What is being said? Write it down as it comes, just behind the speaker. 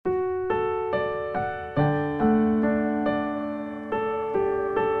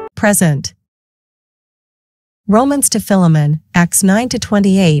present. Romans to Philemon, Acts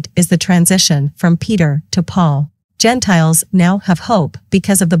 9-28 is the transition from Peter to Paul. Gentiles now have hope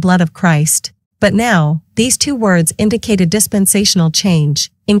because of the blood of Christ. But now, these two words indicate a dispensational change.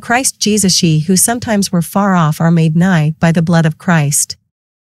 In Christ Jesus ye who sometimes were far off are made nigh by the blood of Christ.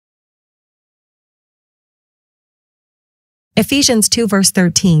 Ephesians 2 verse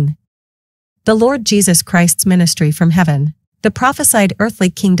 13. The Lord Jesus Christ's ministry from heaven. The prophesied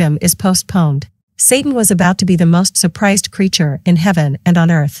earthly kingdom is postponed. Satan was about to be the most surprised creature in heaven and on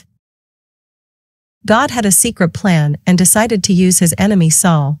earth. God had a secret plan and decided to use his enemy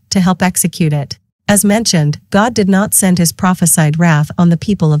Saul to help execute it. As mentioned, God did not send his prophesied wrath on the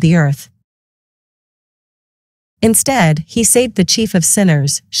people of the earth. Instead, he saved the chief of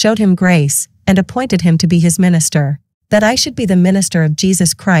sinners, showed him grace, and appointed him to be his minister, that I should be the minister of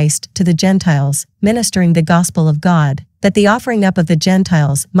Jesus Christ to the Gentiles, ministering the gospel of God, that the offering up of the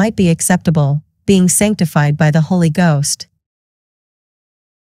Gentiles might be acceptable, being sanctified by the Holy Ghost.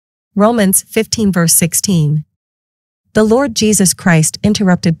 Romans 15 verse 16. The Lord Jesus Christ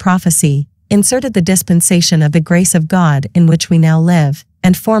interrupted prophecy, inserted the dispensation of the grace of God in which we now live,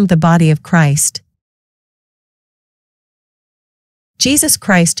 and formed the body of Christ. Jesus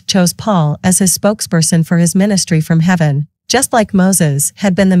Christ chose Paul as his spokesperson for his ministry from heaven, just like Moses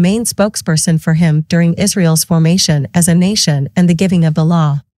had been the main spokesperson for him during Israel's formation as a nation and the giving of the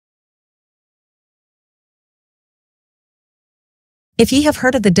law. If ye have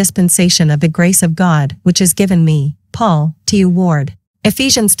heard of the dispensation of the grace of God which is given me, Paul, to you ward.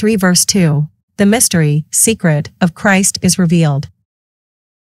 Ephesians 3 verse 2. The mystery, secret, of Christ is revealed.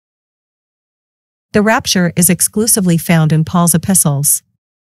 The rapture is exclusively found in Paul's epistles.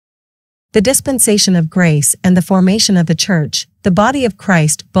 The dispensation of grace and the formation of the church, the body of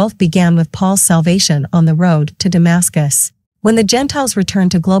Christ, both began with Paul's salvation on the road to Damascus. When the Gentiles return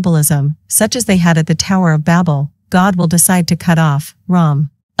to globalism, such as they had at the Tower of Babel, God will decide to cut off,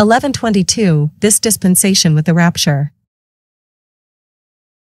 Rom. 11:22, this dispensation with the rapture.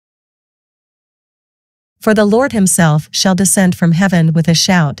 For the Lord himself shall descend from heaven with a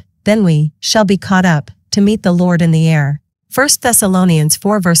shout, then we shall be caught up to meet the Lord in the air. 1 Thessalonians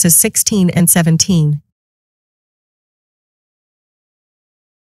 4 verses 16 and 17.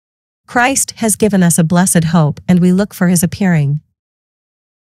 Christ has given us a blessed hope and we look for his appearing.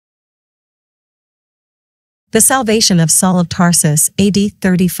 The salvation of Saul of Tarsus, AD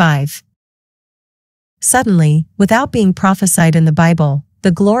 35. Suddenly, without being prophesied in the Bible,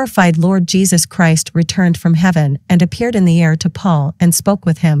 the glorified Lord Jesus Christ returned from heaven and appeared in the air to Paul and spoke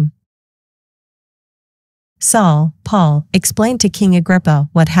with him. Saul, Paul, explained to King Agrippa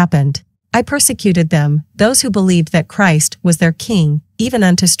what happened. I persecuted them, those who believed that Christ was their king, even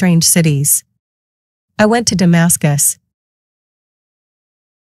unto strange cities. I went to Damascus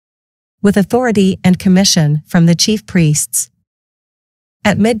with authority and commission from the chief priests.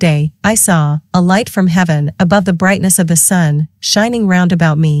 At midday, I saw a light from heaven above the brightness of the sun, shining round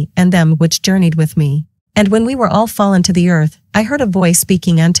about me and them which journeyed with me. And when we were all fallen to the earth, I heard a voice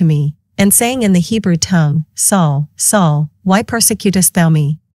speaking unto me, and saying in the Hebrew tongue, Saul, Saul, why persecutest thou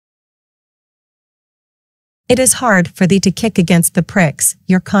me? It is hard for thee to kick against the pricks,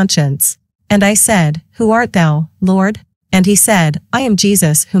 your conscience. And I said, Who art thou, Lord? And he said, I am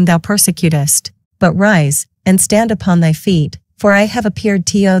Jesus whom thou persecutest. But rise, and stand upon thy feet, for I have appeared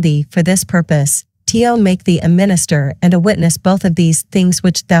to thee for this purpose, to make thee a minister and a witness both of these things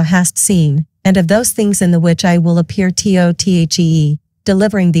which thou hast seen, and of those things in the which I will appear to thee,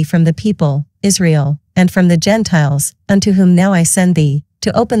 delivering thee from the people, Israel, and from the Gentiles, unto whom now I send thee,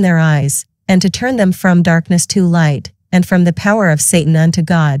 to open their eyes, and to turn them from darkness to light, and from the power of Satan unto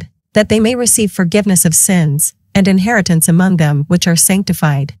God, that they may receive forgiveness of sins, and inheritance among them which are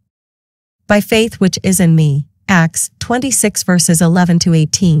sanctified by faith which is in me. Acts 26 verses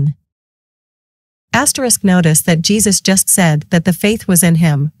 11-18. Asterisk notice that Jesus just said that the faith was in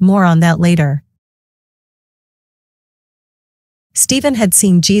him, more on that later. Stephen had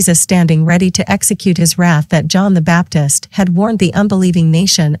seen Jesus standing ready to execute his wrath that John the Baptist had warned the unbelieving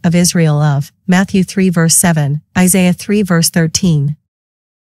nation of Israel of, Matthew 3 verse 7, Isaiah 3 verse 13.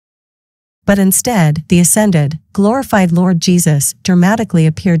 But instead, the ascended, glorified Lord Jesus dramatically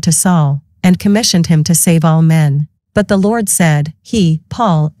appeared to Saul, and commissioned him to save all men. But the Lord said, He,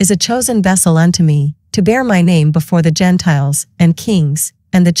 Paul, is a chosen vessel unto me, to bear my name before the Gentiles, and kings,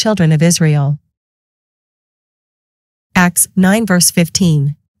 and the children of Israel. Acts 9 verse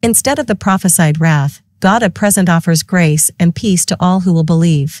 15. Instead of the prophesied wrath, God at present offers grace and peace to all who will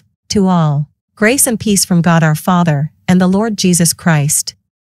believe. To all, grace and peace from God our Father, and the Lord Jesus Christ.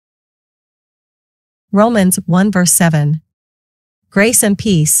 Romans 1 verse 7. Grace and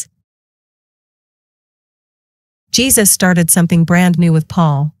peace, Jesus started something brand new with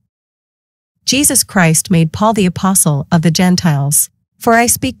Paul. Jesus Christ made Paul the apostle of the Gentiles. For I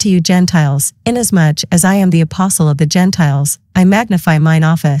speak to you Gentiles, inasmuch as I am the apostle of the Gentiles, I magnify mine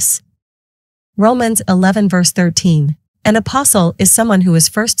office. Romans 11 verse 13. An apostle is someone who is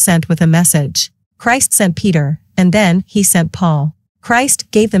first sent with a message. Christ sent Peter, and then he sent Paul. Christ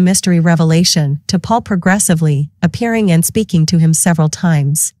gave the mystery revelation to Paul progressively, appearing and speaking to him several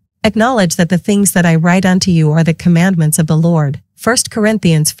times. Acknowledge that the things that I write unto you are the commandments of the Lord. 1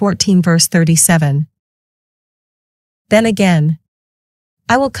 Corinthians 14 verse 37. Then again,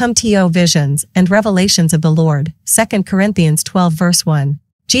 I will come to you visions and revelations of the Lord. 2 Corinthians 12 verse 1.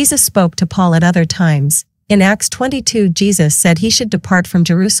 Jesus spoke to Paul at other times. In Acts 22, Jesus said he should depart from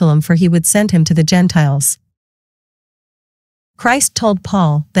Jerusalem for he would send him to the Gentiles. Christ told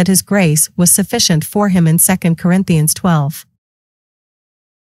Paul that his grace was sufficient for him in 2 Corinthians 12.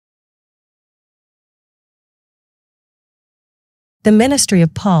 The ministry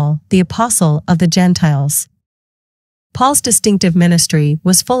of Paul, the apostle of the Gentiles. Paul's distinctive ministry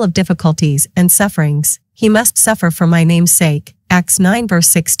was full of difficulties and sufferings. He must suffer for my name's sake. Acts 9 verse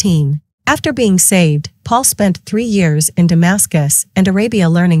 16. After being saved, Paul spent 3 years in Damascus and Arabia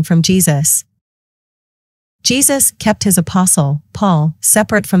learning from Jesus. Jesus kept his apostle, Paul,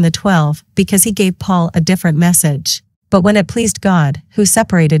 separate from the 12 because he gave Paul a different message. But when it pleased God, who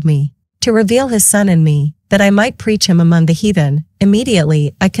separated me, to reveal his Son in me, that I might preach him among the heathen,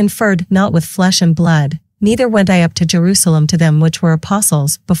 immediately I conferred not with flesh and blood, neither went I up to Jerusalem to them which were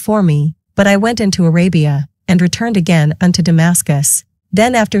apostles before me, but I went into Arabia, and returned again unto Damascus.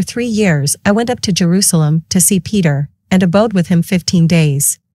 Then after 3 years I went up to Jerusalem to see Peter, and abode with him 15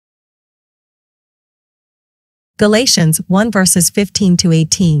 days. Galatians 1 verses 15 to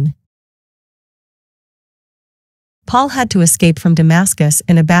 18. Paul had to escape from Damascus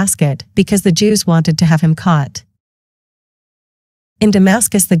in a basket because the Jews wanted to have him caught. In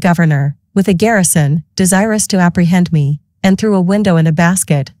Damascus the governor, with a garrison, desirous to apprehend me, and through a window in a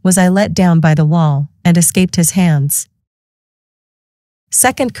basket was I let down by the wall, and escaped his hands.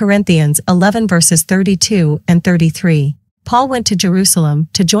 2 Corinthians 11 verses 32 and 33. Paul went to Jerusalem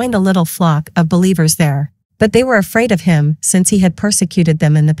to join the little flock of believers there, but they were afraid of him since he had persecuted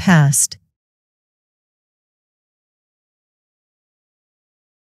them in the past.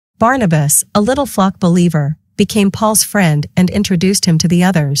 Barnabas, a little flock believer, became Paul's friend and introduced him to the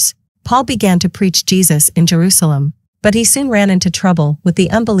others. Paul began to preach Jesus in Jerusalem, but he soon ran into trouble with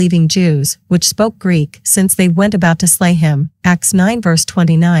the unbelieving Jews, which spoke Greek, since they went about to slay him. Acts 9 verse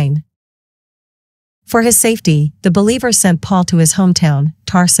 29. For his safety, the believers sent Paul to his hometown,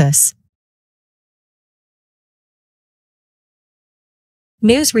 Tarsus.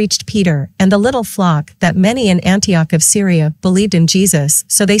 News reached Peter and the little flock that many in Antioch of Syria believed in Jesus,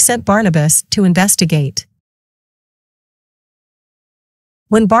 so they sent Barnabas to investigate.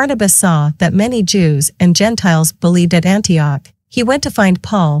 When Barnabas saw that many Jews and Gentiles believed at Antioch, he went to find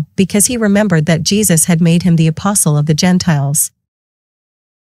Paul because he remembered that Jesus had made him the apostle of the Gentiles.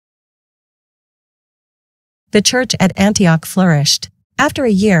 The church at Antioch flourished. After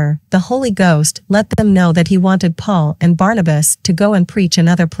a year, the Holy Ghost let them know that he wanted Paul and Barnabas to go and preach in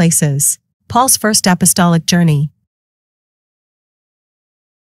other places. Paul's first apostolic journey.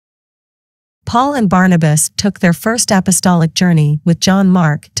 Paul and Barnabas took their first apostolic journey with John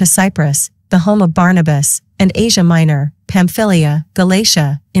Mark to Cyprus, the home of Barnabas, and Asia Minor, Pamphylia,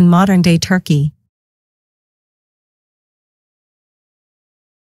 Galatia, in modern-day Turkey.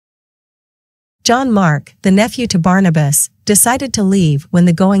 John Mark, the nephew to Barnabas, decided to leave when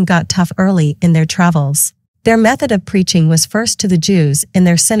the going got tough early in their travels. Their method of preaching was first to the Jews in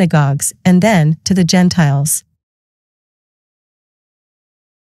their synagogues and then to the Gentiles.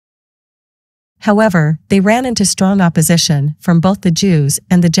 However, they ran into strong opposition from both the Jews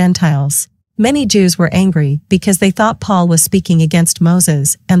and the Gentiles. Many Jews were angry because they thought Paul was speaking against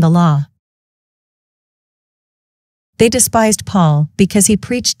Moses and the law. They despised Paul because he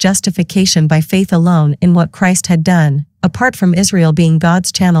preached justification by faith alone in what Christ had done, apart from Israel being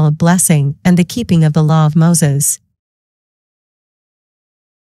God's channel of blessing and the keeping of the law of Moses.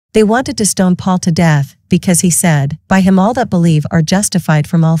 They wanted to stone Paul to death because he said, "By him all that believe are justified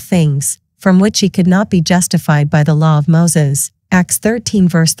from all things, from which he could not be justified by the law of Moses." Acts 13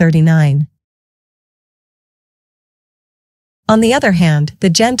 verse 39. On the other hand, the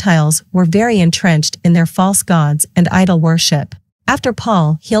Gentiles were very entrenched in their false gods and idol worship. After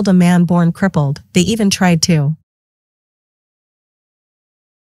Paul healed a man born crippled, they even tried to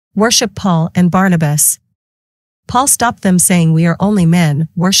worship Paul and Barnabas. Paul stopped them, saying, "We are only men,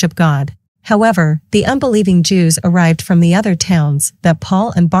 worship God." However, the unbelieving Jews arrived from the other towns that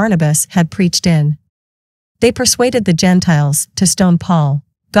Paul and Barnabas had preached in. They persuaded the Gentiles to stone Paul,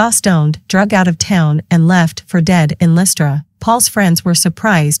 got stoned, drug out of town, and left for dead in Lystra. Paul's friends were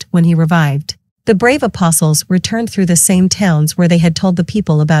surprised when he revived. The brave apostles returned through the same towns where they had told the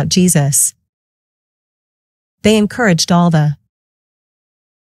people about Jesus. They encouraged all the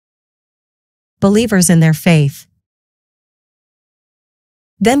believers in their faith.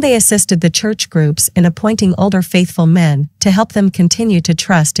 Then they assisted the church groups in appointing older faithful men to help them continue to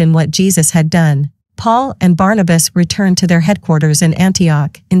trust in what Jesus had done. Paul and Barnabas returned to their headquarters in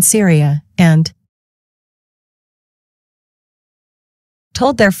Antioch, in Syria, and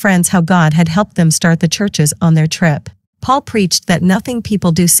told their friends how God had helped them start the churches on their trip. Paul preached that nothing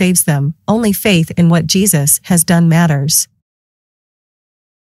people do saves them, only faith in what Jesus has done matters.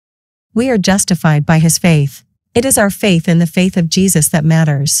 We are justified by his faith. It is our faith in the faith of Jesus that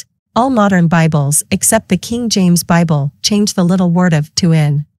matters. All modern Bibles, except the King James Bible, change the little word of to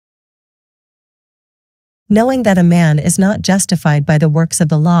in. Knowing that a man is not justified by the works of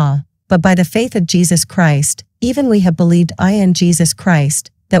the law, but by the faith of Jesus Christ, even we have believed in Jesus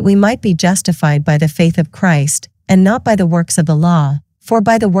Christ, that we might be justified by the faith of Christ, and not by the works of the law, for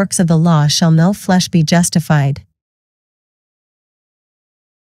by the works of the law shall no flesh be justified.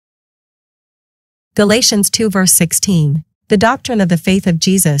 Galatians 2 verse 16. The doctrine of the faith of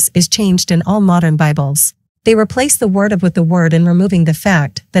Jesus is changed in all modern Bibles. They replace the word of with the word in removing the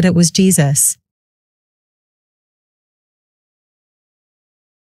fact that it was Jesus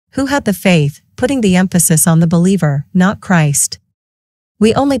who had the faith, putting the emphasis on the believer, not Christ.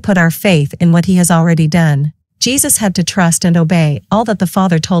 We only put our faith in what he has already done. Jesus had to trust and obey all that the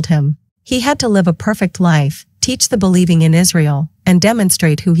Father told him. He had to live a perfect life, teach the believing in Israel, and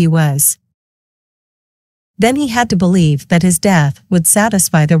demonstrate who he was. Then he had to believe that his death would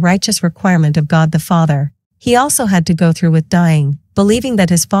satisfy the righteous requirement of God the Father. He also had to go through with dying, believing that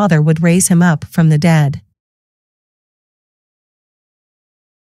his Father would raise him up from the dead.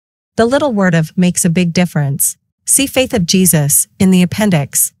 The little word of makes a big difference. See Faith of Jesus in the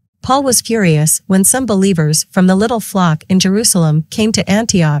appendix. Paul was furious when some believers from the little flock in Jerusalem came to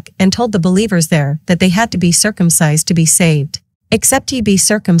Antioch and told the believers there that they had to be circumcised to be saved. Except ye be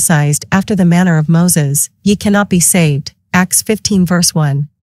circumcised after the manner of Moses, ye cannot be saved. Acts 15 verse 1.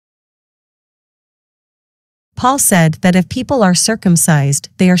 Paul said that if people are circumcised,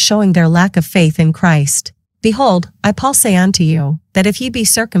 they are showing their lack of faith in Christ. Behold, I Paul say unto you, that if ye be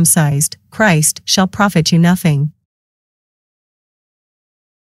circumcised, Christ shall profit you nothing.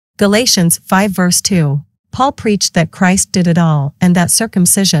 Galatians 5 verse 2. Paul preached that Christ did it all and that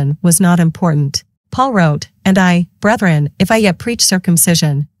circumcision was not important. Paul wrote, And I, brethren, if I yet preach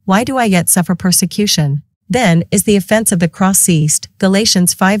circumcision, why do I yet suffer persecution? Then is the offense of the cross ceased.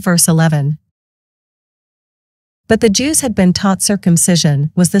 Galatians 5 verse 11. But the Jews had been taught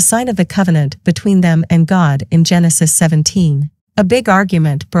circumcision was the sign of the covenant between them and God in Genesis 17. A big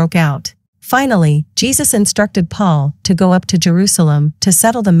argument broke out. Finally, Jesus instructed Paul to go up to Jerusalem to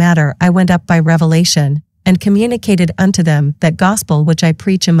settle the matter. I went up by revelation, and communicated unto them that gospel which I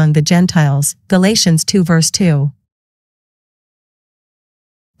preach among the Gentiles. Galatians 2 verse 2.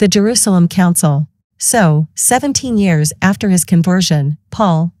 The Jerusalem Council. So, 17 years after his conversion,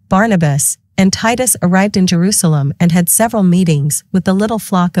 Paul, Barnabas, and Titus arrived in Jerusalem and had several meetings with the little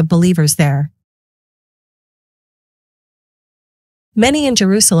flock of believers there. Many in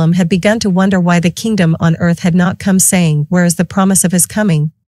Jerusalem had begun to wonder why the kingdom on earth had not come, saying, Where is the promise of his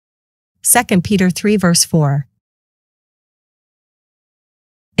coming? 2 Peter 3 verse 4.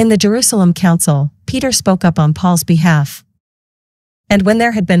 In the Jerusalem Council, Peter spoke up on Paul's behalf. And when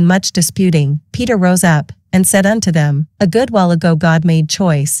there had been much disputing, Peter rose up, and said unto them, A good while ago God made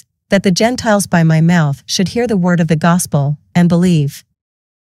choice, that the Gentiles by my mouth should hear the word of the gospel, and believe.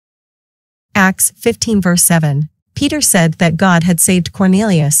 Acts 15 verse 7. Peter said that God had saved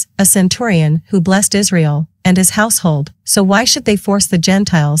Cornelius, a centurion who blessed Israel and his household, so why should they force the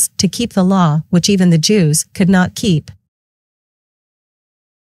Gentiles to keep the law which even the Jews could not keep?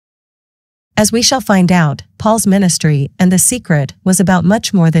 As we shall find out, Paul's ministry and the secret was about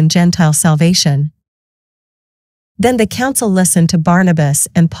much more than Gentile salvation. Then the council listened to Barnabas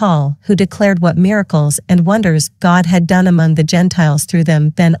and Paul, who declared what miracles and wonders God had done among the Gentiles through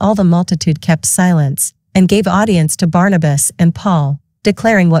them. Then all the multitude kept silence, and gave audience to Barnabas and Paul,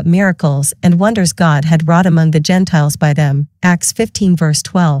 declaring what miracles and wonders God had wrought among the Gentiles by them. Acts 15 verse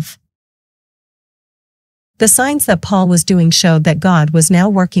 12. The signs that Paul was doing showed that God was now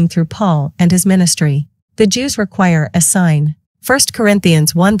working through Paul and his ministry. The Jews require a sign. 1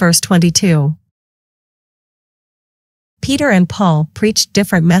 Corinthians 1 verse 22. Peter and Paul preached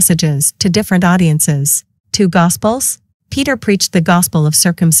different messages to different audiences. 2 Gospels. Peter preached the gospel of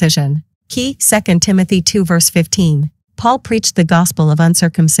circumcision. Key 2 Timothy 2 verse 15. Paul preached the gospel of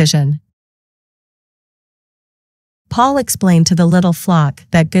uncircumcision. Paul explained to the little flock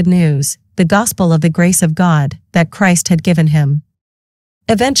that good news, the gospel of the grace of God, that Christ had given him.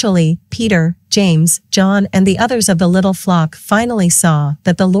 Eventually, Peter, James, John and the others of the little flock finally saw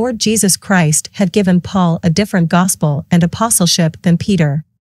that the Lord Jesus Christ had given Paul a different gospel and apostleship than Peter.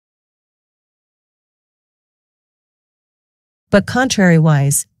 But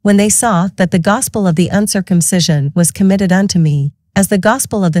contrariwise, when they saw that the gospel of the uncircumcision was committed unto me, as the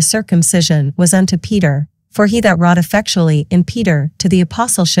gospel of the circumcision was unto Peter, for he that wrought effectually in Peter to the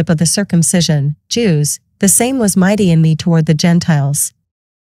apostleship of the circumcision, Jews, the same was mighty in me toward the Gentiles.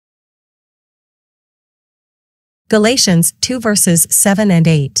 Galatians 2 verses 7 and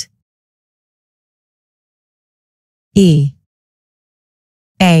 8.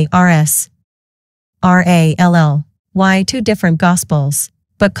 Why two different gospels?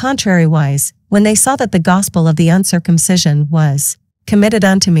 But contrariwise, when they saw that the gospel of the uncircumcision was committed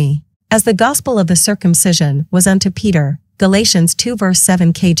unto me, as the gospel of the circumcision was unto Peter. Galatians 2 verse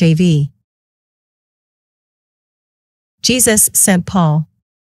 7 KJV. Jesus sent Paul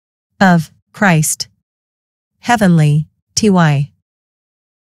of Christ. Heavenly, ty.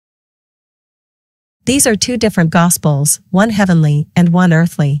 These are two different gospels, one heavenly and one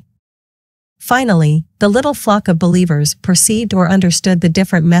earthly. Finally, the little flock of believers perceived or understood the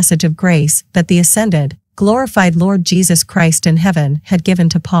different message of grace that the ascended, glorified Lord Jesus Christ in heaven had given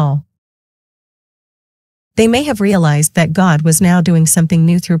to Paul. They may have realized that God was now doing something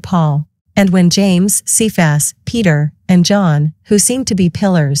new through Paul, and when James, Cephas, Peter, and John, who seemed to be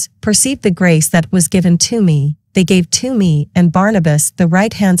pillars, perceived the grace that was given to me, they gave to me and Barnabas the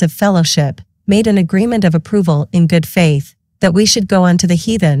right hands of fellowship, made an agreement of approval in good faith, that we should go unto the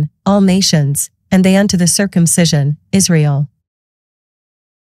heathen, all nations, and they unto the circumcision, Israel.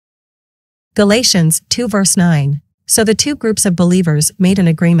 Galatians 2 verse 9. So the two groups of believers made an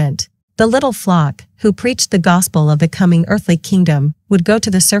agreement. The little flock, who preached the gospel of the coming earthly kingdom, would go to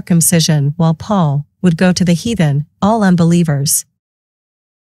the circumcision while Paul would go to the heathen, all unbelievers.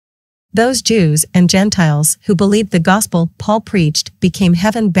 Those Jews and Gentiles who believed the gospel Paul preached became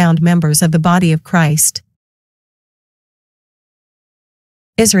heaven-bound members of the body of Christ.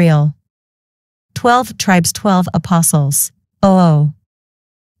 Israel. 12 tribes 12 apostles.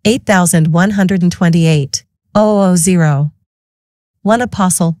 8,128. 000. One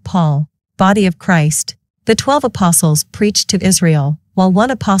apostle, Paul. Body of Christ. The 12 apostles preached to Israel, while one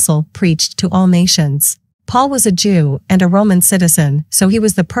apostle preached to all nations. Paul was a Jew and a Roman citizen, so he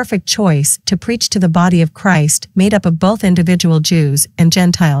was the perfect choice to preach to the body of Christ made up of both individual Jews and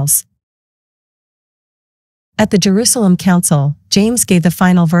Gentiles. At the Jerusalem Council, James gave the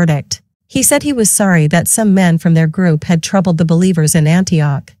final verdict. He said he was sorry that some men from their group had troubled the believers in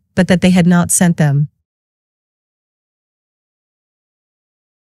Antioch, but that they had not sent them.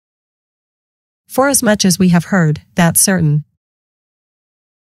 Forasmuch as we have heard that certain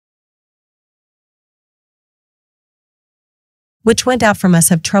which went out from us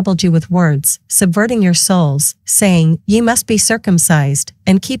have troubled you with words, subverting your souls, saying, Ye must be circumcised,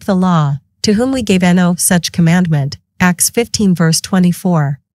 and keep the law, to whom we gave no such commandment. Acts 15 verse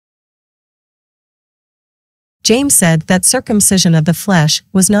 24. James said that circumcision of the flesh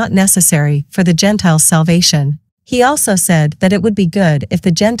was not necessary for the Gentiles' salvation. He also said that it would be good if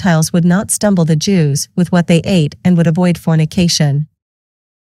the Gentiles would not stumble the Jews with what they ate and would avoid fornication.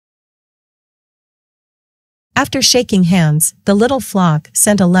 After shaking hands, the little flock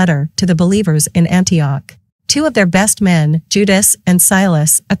sent a letter to the believers in Antioch. Two of their best men, Judas and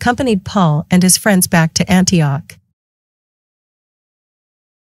Silas, accompanied Paul and his friends back to Antioch.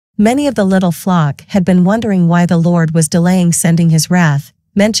 Many of the little flock had been wondering why the Lord was delaying sending his wrath,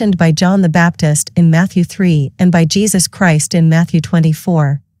 mentioned by John the Baptist in Matthew 3 and by Jesus Christ in Matthew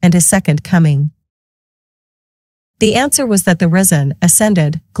 24, and his second coming. The answer was that the risen,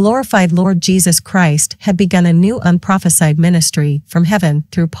 ascended, glorified Lord Jesus Christ had begun a new unprophesied ministry from heaven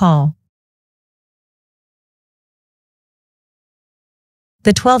through Paul.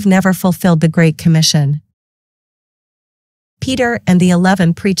 The 12 never fulfilled the Great Commission. Peter and the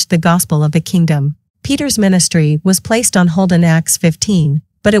 11 preached the gospel of the kingdom. Peter's ministry was placed on hold in Acts 15,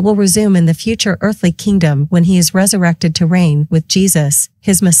 but it will resume in the future earthly kingdom when he is resurrected to reign with Jesus,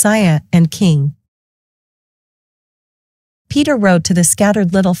 his Messiah and King. Peter wrote to the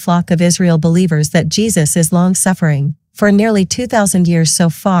scattered little flock of Israel believers that Jesus is long-suffering, for nearly 2,000 years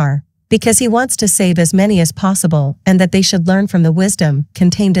so far, because he wants to save as many as possible and that they should learn from the wisdom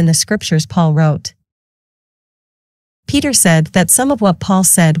contained in the scriptures. Paul wrote, Peter said that some of what Paul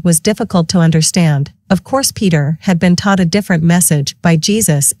said was difficult to understand. Of course, Peter had been taught a different message by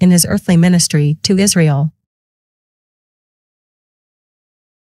Jesus in his earthly ministry to Israel.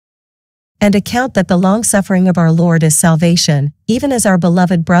 And account that the long-suffering of our Lord is salvation, even as our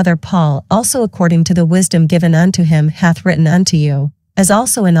beloved brother Paul also according to the wisdom given unto him hath written unto you, as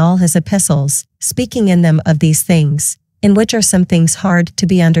also in all his epistles, speaking in them of these things, in which are some things hard to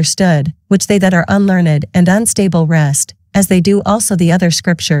be understood, which they that are unlearned and unstable wrest, as they do also the other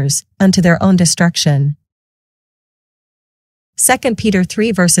scriptures, unto their own destruction. 2 Peter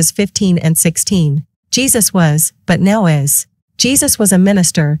 3 verses 15 and 16. Jesus was, but now is. Jesus was a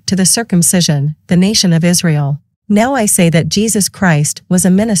minister to the circumcision, the nation of Israel. Now I say that Jesus Christ was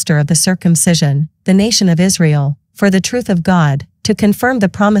a minister of the circumcision, the nation of Israel, for the truth of God, to confirm the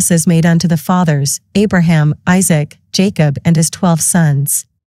promises made unto the fathers, Abraham, Isaac, Jacob and his 12 sons.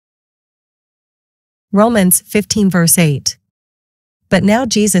 Romans 15 verse 8. But now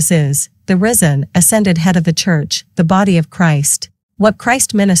Jesus is, the risen, ascended head of the church, the body of Christ. What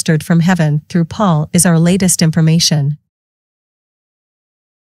Christ ministered from heaven through Paul is our latest information.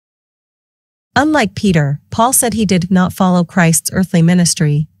 Unlike Peter, Paul said he did not follow Christ's earthly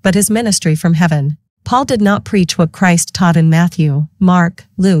ministry, but his ministry from heaven. Paul did not preach what Christ taught in Matthew, Mark,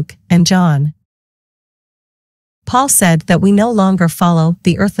 Luke, and John. Paul said that we no longer follow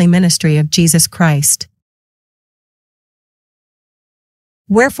the earthly ministry of Jesus Christ.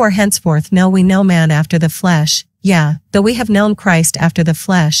 Wherefore henceforth know we no man after the flesh, yea, though we have known Christ after the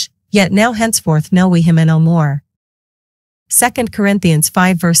flesh, yet now henceforth know we him no more. 2 Corinthians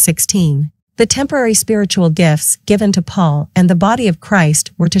 5 verse 16. The temporary spiritual gifts given to Paul and the body of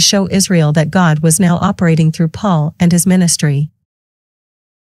Christ were to show Israel that God was now operating through Paul and his ministry.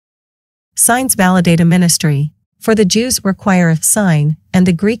 Signs validate a ministry. For the Jews require a sign, and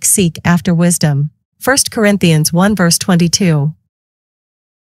the Greeks seek after wisdom. 1 Corinthians 1 verse 22.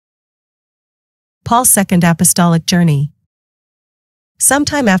 Paul's second apostolic journey.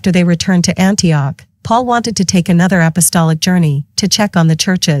 Sometime after they returned to Antioch, Paul wanted to take another apostolic journey to check on the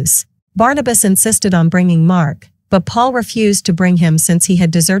churches. Barnabas insisted on bringing Mark, but Paul refused to bring him since he had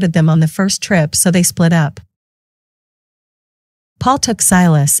deserted them on the first trip, so they split up. Paul took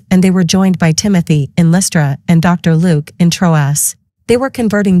Silas, and they were joined by Timothy in Lystra and Dr. Luke in Troas. They were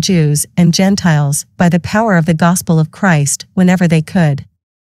converting Jews and Gentiles by the power of the gospel of Christ whenever they could.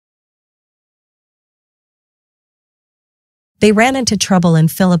 They ran into trouble in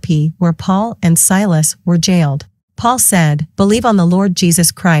Philippi, where Paul and Silas were jailed. Paul said, "Believe on the Lord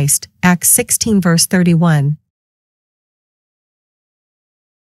Jesus Christ," Acts 16 verse 31.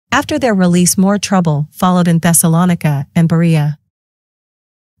 After their release, more trouble followed in Thessalonica and Berea.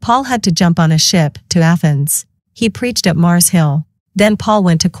 Paul had to jump on a ship to Athens. He preached at Mars Hill. Then Paul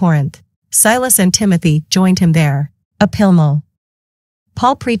went to Corinth. Silas and Timothy joined him there. Apilmal.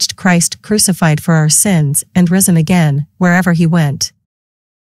 Paul preached Christ crucified for our sins and risen again, wherever he went.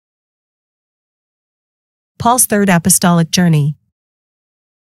 Paul's third apostolic journey.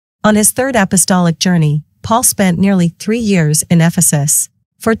 On his third apostolic journey, Paul spent nearly 3 years in Ephesus.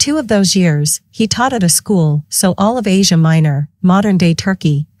 For 2 of those years, he taught at a school, so all of Asia Minor, modern-day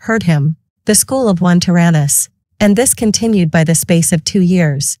Turkey, heard him, the school of one Tyrannus. And this continued by the space of 2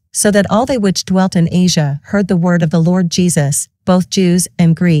 years, so that all they which dwelt in Asia heard the word of the Lord Jesus, both Jews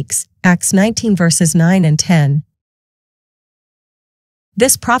and Greeks. Acts 19 verses 9 and 10.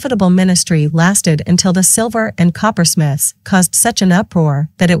 This profitable ministry lasted until the silver and coppersmiths caused such an uproar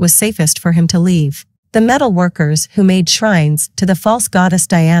that it was safest for him to leave. The metal workers who made shrines to the false goddess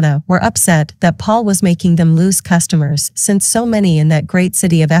Diana were upset that Paul was making them lose customers, since so many in that great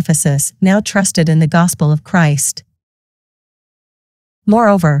city of Ephesus now trusted in the gospel of Christ.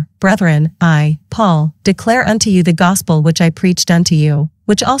 Moreover, brethren, I, Paul, declare unto you the gospel which I preached unto you,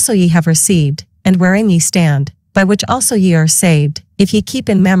 which also ye have received, and wherein ye stand, by which also ye are saved, if ye keep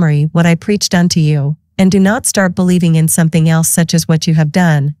in memory what I preached unto you, and do not start believing in something else such as what you have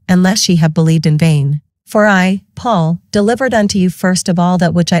done, unless ye have believed in vain. For I, Paul, delivered unto you first of all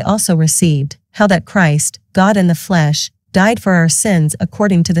that which I also received, how that Christ, God in the flesh, died for our sins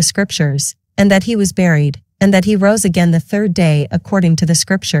according to the Scriptures, and that he was buried, and that he rose again the 3rd day according to the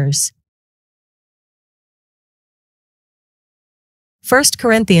Scriptures. 1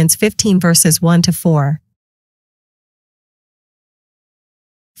 Corinthians 15 verses 1 to 4.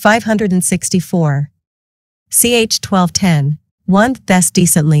 564. Ch 1210. 1. Thus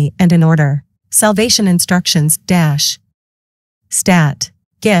decently and in order. Salvation instructions dash. Stat.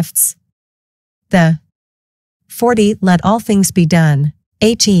 Gifts. The 40. Let all things be done.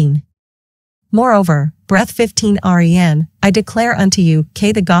 18. Moreover, breath 15 Ren, I declare unto you,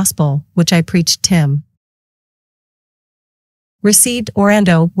 the gospel, which I preached Tim. Received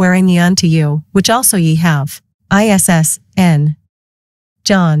orando wherein ye unto you, which also ye have. ISSN.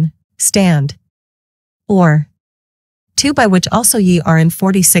 John. Stand. Or. 2 by which also ye are in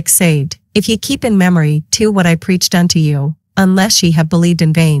 46 saved, if ye keep in memory 2 what I preached unto you, unless ye have believed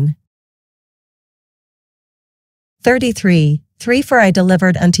in vain. 33. 3 For I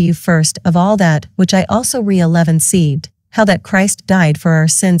delivered unto you first of all that which I also received, how that Christ died for our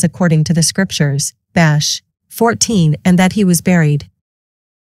sins according to the Scriptures. 14 And that he was buried.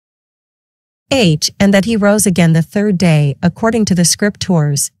 And that he rose again the 3rd day according to the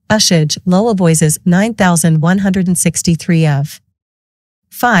Scriptures. Usage, Lowell Voices 9163 of.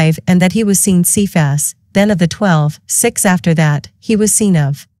 5 And that he was seen Cephas, then of the 12, 6 After that, he was seen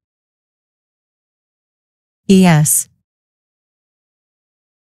of. E.S.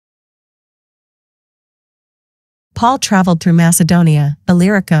 Paul traveled through Macedonia,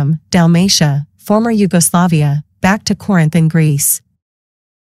 Illyricum, Dalmatia, former Yugoslavia, back to Corinth and Greece.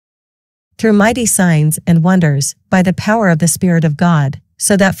 Through mighty signs and wonders, by the power of the Spirit of God,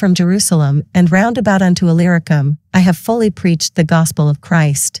 so that from Jerusalem and round about unto Illyricum, I have fully preached the gospel of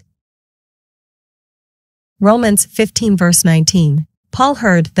Christ. Romans 15 verse 19. Paul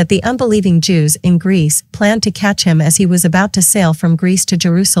heard that the unbelieving Jews in Greece planned to catch him as he was about to sail from Greece to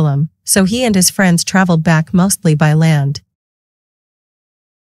Jerusalem, so he and his friends traveled back mostly by land.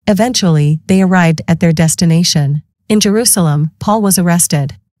 Eventually, they arrived at their destination. In Jerusalem, Paul was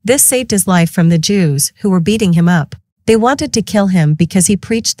arrested. This saved his life from the Jews who were beating him up. They wanted to kill him because he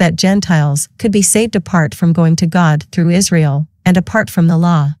preached that Gentiles could be saved apart from going to God through Israel, and apart from the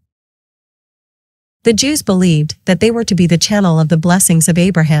law. The Jews believed that they were to be the channel of the blessings of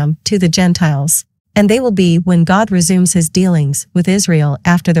Abraham to the Gentiles, and they will be when God resumes his dealings with Israel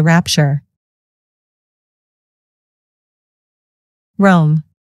after the rapture. Rome.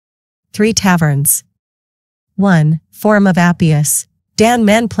 3 taverns. 1. Forum of Appius. Dan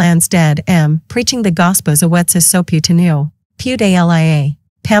men plans dead m. Preaching the Gospels awetsis soputanu. Pudalia.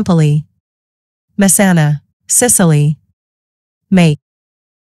 Pampoli. Messana. Sicily. May.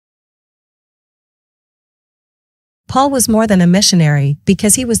 Paul was more than a missionary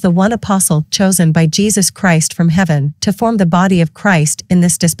because he was the one apostle chosen by Jesus Christ from heaven to form the body of Christ in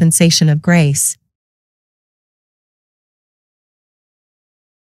this dispensation of grace.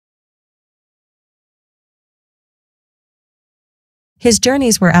 His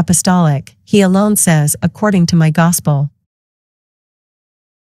journeys were apostolic, he alone says, according to my gospel.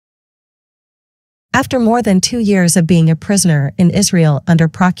 After more than 2 years of being a prisoner in Israel under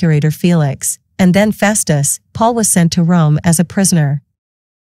Procurator Felix, and then Festus, Paul was sent to Rome as a prisoner.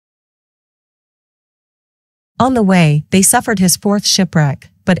 On the way, they suffered his 4th shipwreck,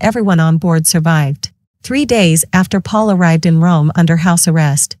 but everyone on board survived. 3 days after Paul arrived in Rome under house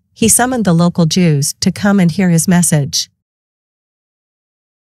arrest, he summoned the local Jews to come and hear his message.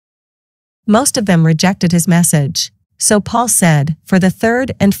 Most of them rejected his message. So Paul said, for the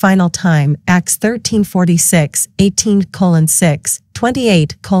 3rd and final time, Acts 13:46, 18:6,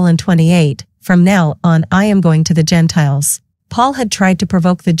 28:28, from now on I am going to the Gentiles. Paul had tried to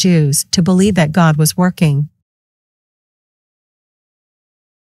provoke the Jews to believe that God was working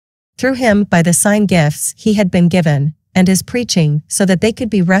through him by the sign gifts he had been given, and his preaching so that they could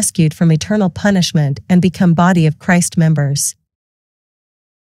be rescued from eternal punishment and become body of Christ members.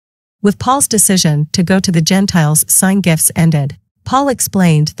 With Paul's decision to go to the Gentiles, sign gifts ended. Paul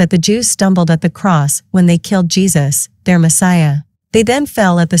explained that the Jews stumbled at the cross when they killed Jesus, their Messiah. They then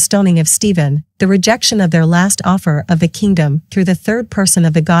fell at the stoning of Stephen, the rejection of their last offer of the kingdom through the 3rd person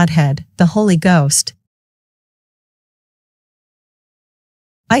of the Godhead, the Holy Ghost.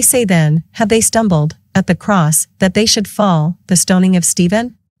 I say then, have they stumbled at the cross that they should fall, the stoning of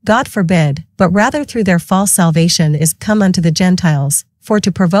Stephen? God forbid, but rather through their fall salvation is come unto the Gentiles, for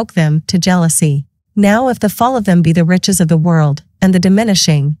to provoke them to jealousy. Now if the fall of them be the riches of the world, and the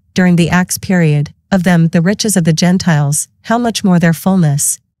diminishing, during the Acts period, of them the riches of the Gentiles, how much more their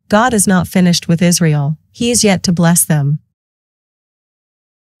fullness? God is not finished with Israel, he is yet to bless them.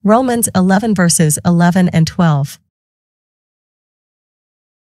 Romans 11 verses 11 and 12.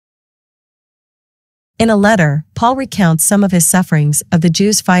 In a letter, Paul recounts some of his sufferings of the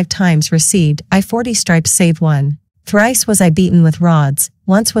Jews. 5 times received I 40 stripes save 1. Thrice was I beaten with rods,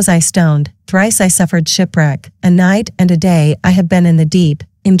 once was I stoned, thrice I suffered shipwreck, a night and a day I have been in the deep,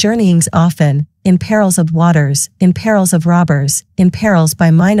 in journeyings often, in perils of waters, in perils of robbers, in perils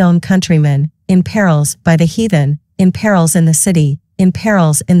by mine own countrymen, in perils by the heathen, in perils in the city, in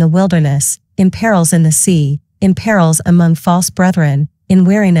perils in the wilderness, in perils in the sea, in perils among false brethren, in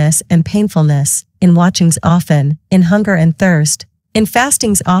weariness and painfulness, in watchings often, in hunger and thirst, in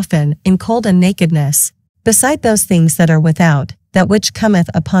fastings often, in cold and nakedness. Beside those things that are without, that which cometh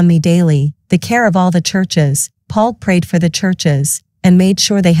upon me daily, the care of all the churches, Paul prayed for the churches, and made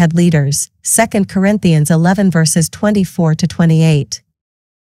sure they had leaders. 2 Corinthians 11 verses 24 to 28.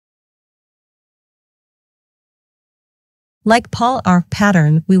 Like Paul, our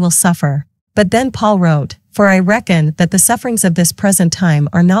pattern, we will suffer. But then Paul wrote, "For I reckon that the sufferings of this present time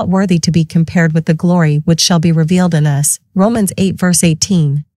are not worthy to be compared with the glory which shall be revealed in us." Romans 8 verse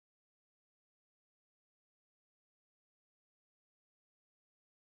 18.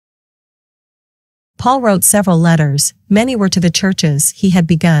 Paul wrote several letters, many were to the churches he had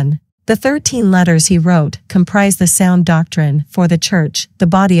begun. The 13 letters he wrote comprise the sound doctrine for the church, the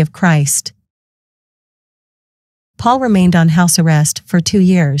body of Christ. Paul remained on house arrest for 2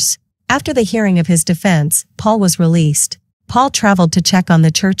 years. After the hearing of his defense, Paul was released. Paul traveled to check on the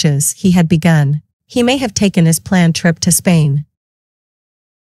churches he had begun. He may have taken his planned trip to Spain.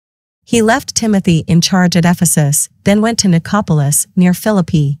 He left Timothy in charge at Ephesus, then went to Nicopolis, near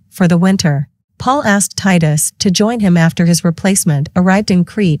Philippi, for the winter. Paul asked Titus to join him after his replacement arrived in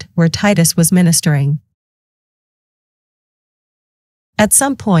Crete, where Titus was ministering. At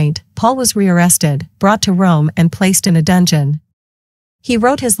some point, Paul was rearrested, brought to Rome and placed in a dungeon. He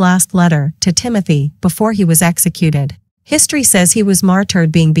wrote his last letter to Timothy before he was executed. History says he was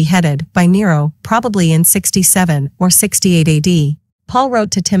martyred, being beheaded by Nero, probably in 67 or 68 AD. Paul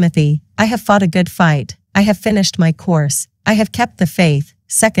wrote to Timothy, "I have fought a good fight, I have finished my course, I have kept the faith."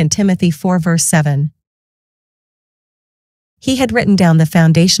 2 Timothy 4 verse 7. He had written down the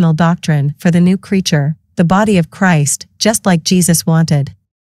foundational doctrine for the new creature, the body of Christ, just like Jesus wanted.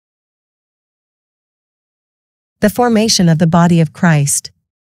 The formation of the body of Christ.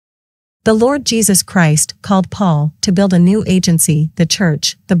 The Lord Jesus Christ called Paul to build a new agency, the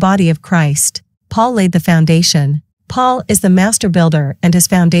church, the body of Christ. Paul laid the foundation. Paul is the master builder, and his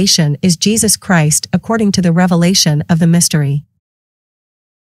foundation is Jesus Christ according to the revelation of the mystery.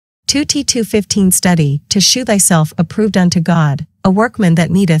 2 T 2:15 Study to shew thyself approved unto God, a workman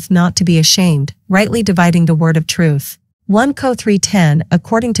that needeth not to be ashamed, rightly dividing the word of truth. 1 Co 3:10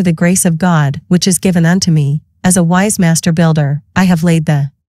 According to the grace of God which is given unto me, as a wise master builder, I have laid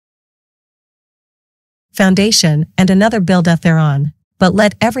the foundation, and another buildeth thereon. But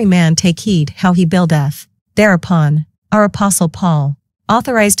let every man take heed how he buildeth thereupon. Our Apostle Paul.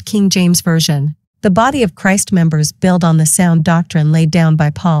 Authorized King James Version. The body of Christ members build on the sound doctrine laid down by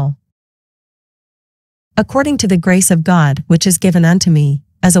Paul. According to the grace of God which is given unto me,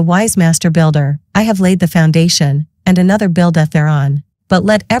 as a wise master builder, I have laid the foundation, and another buildeth thereon. But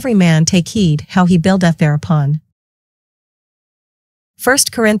let every man take heed how he buildeth thereupon. 1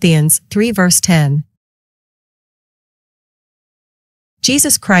 Corinthians 3 verse 10.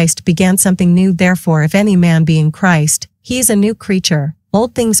 Jesus Christ began something new, therefore if any man be in Christ, he is a new creature,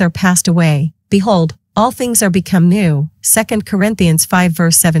 old things are passed away, behold, all things are become new. 2 Corinthians 5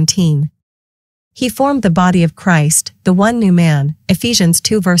 verse 17. He formed the body of Christ, the one new man. Ephesians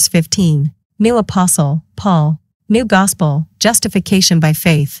 2 verse 15. New apostle, Paul. New gospel, justification by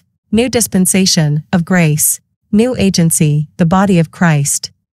faith. New dispensation, of grace. New agency, the body of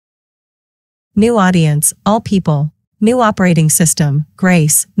Christ. New audience, all people. New operating system,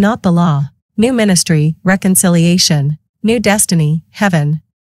 grace, not the law. New ministry, reconciliation. New destiny, heaven.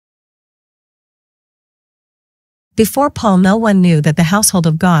 Before Paul, no one knew that the household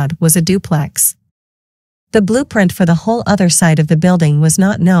of God was a duplex. The blueprint for the whole other side of the building was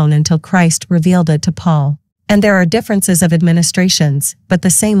not known until Christ revealed it to Paul. And there are differences of administrations, but the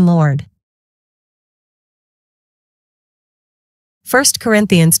same Lord. 1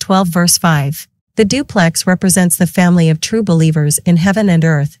 Corinthians 12 verse 5. The duplex represents the family of true believers in heaven and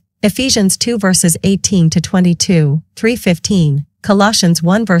earth. Ephesians 2 verses 18 to 22, 3:15, Colossians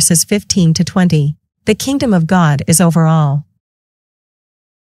 1 verses 15 to 20. The kingdom of God is over all.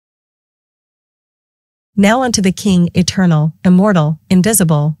 Now unto the King, eternal, immortal,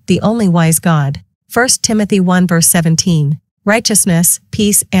 invisible, the only wise God. 1 Timothy 1 verse 17. Righteousness,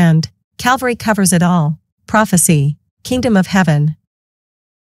 peace and Calvary covers it all. Prophecy. Kingdom of heaven.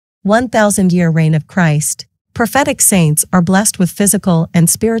 1,000-year reign of Christ. Prophetic saints are blessed with physical and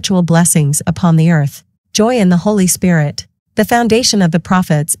spiritual blessings upon the earth. Joy in the Holy Spirit. The foundation of the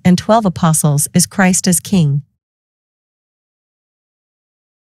prophets and 12 apostles is Christ as King.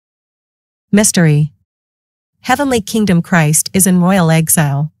 Mystery. Heavenly Kingdom. Christ is in royal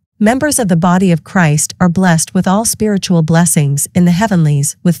exile. Members of the body of Christ are blessed with all spiritual blessings in the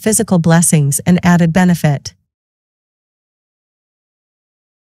heavenlies, with physical blessings and added benefit.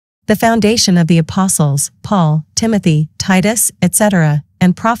 The foundation of the apostles, Paul, Timothy, Titus, etc.,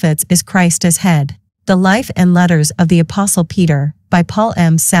 and prophets is Christ as head. The Life and Letters of the Apostle Peter, by Paul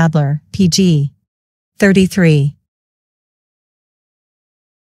M. Sadler, P.G. 33.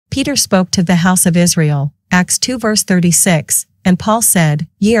 Peter spoke to the house of Israel, Acts 2 verse 36, and Paul said,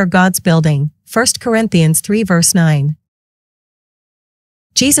 Ye are God's building, 1 Corinthians 3 verse 9.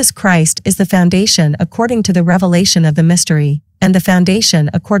 Jesus Christ is the foundation according to the revelation of the mystery, and the foundation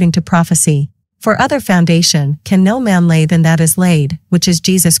according to prophecy. For other foundation can no man lay than that is laid, which is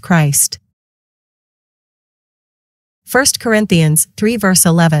Jesus Christ. 1 Corinthians 3 verse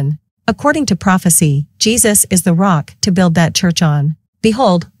 11. According to prophecy, Jesus is the rock to build that church on.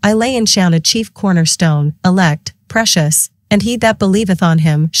 Behold, I lay in Sion a chief cornerstone, elect, precious, and he that believeth on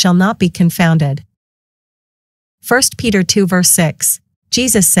him shall not be confounded. 1 Peter 2 verse 6.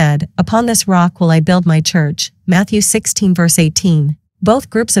 Jesus said, Upon this rock will I build my church, Matthew 16 verse 18. Both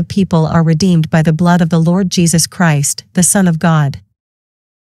groups of people are redeemed by the blood of the Lord Jesus Christ, the Son of God.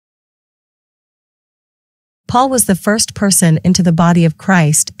 Paul was the first person into the body of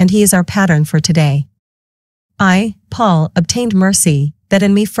Christ, and he is our pattern for today. I, Paul, obtained mercy, that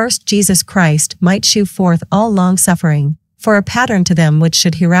in me first Jesus Christ might shew forth all long-suffering, for a pattern to them which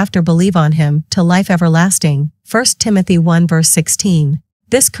should hereafter believe on him, to life everlasting. 1 Timothy 1 verse 16.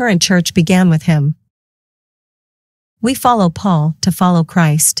 This current church began with him. We follow Paul to follow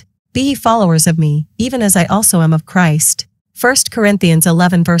Christ. Be ye followers of me, even as I also am of Christ. 1 Corinthians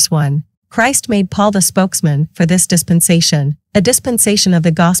 11 verse 1. Christ made Paul the spokesman for this dispensation. A dispensation of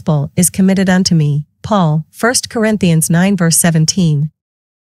the gospel is committed unto me, Paul, 1 Corinthians 9 verse 17.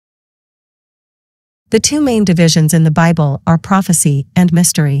 The two main divisions in the Bible are prophecy and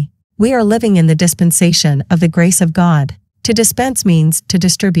mystery. We are living in the dispensation of the grace of God. To dispense means to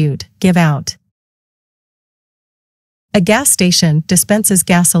distribute, give out. A gas station dispenses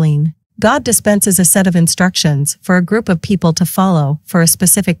gasoline. God dispenses a set of instructions for a group of people to follow for a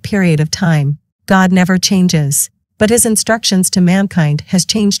specific period of time. God never changes, but his instructions to mankind has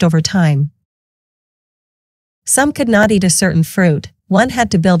changed over time. Some could not eat a certain fruit, one had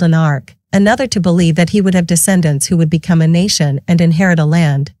to build an ark, another to believe that he would have descendants who would become a nation and inherit a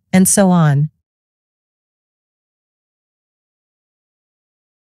land, and so on.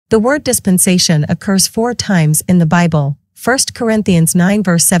 The word dispensation occurs 4 times in the Bible: 1 Corinthians 9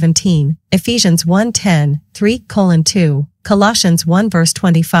 verse 17, Ephesians 1:10, 3:2, Colossians 1 verse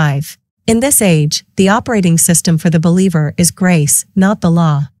 25. In this age, the operating system for the believer is grace, not the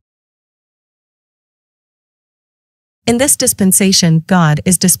law. In this dispensation, God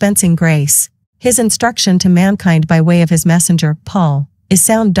is dispensing grace. His instruction to mankind by way of his messenger, Paul, is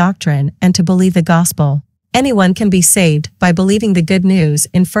sound doctrine and to believe the gospel. Anyone can be saved by believing the good news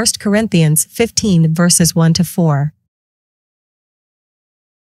in 1 Corinthians 15 verses 1-4.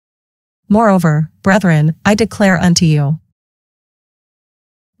 Moreover, brethren, I declare unto you,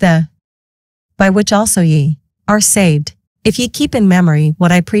 by which also ye are saved, if ye keep in memory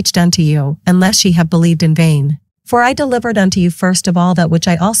what I preached unto you, unless ye have believed in vain. For I delivered unto you first of all that which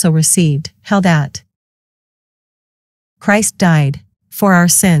I also received, how that Christ died for our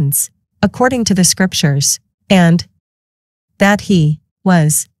sins, according to the Scriptures, and that he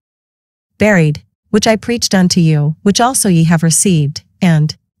was buried, which I preached unto you, which also ye have received,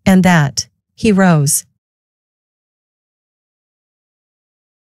 and that he rose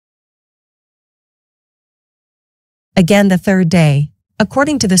again the third day,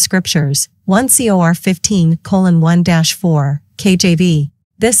 according to the Scriptures. 1 Cor 15:1-4, KJV.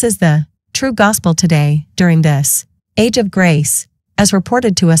 This is the true gospel today, during this age of grace, as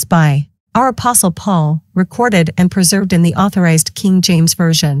reported to us by our Apostle Paul, recorded and preserved in the authorized King James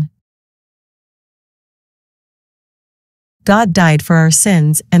Version. God died for our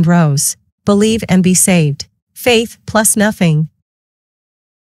sins and rose. Believe and be saved. Faith plus nothing.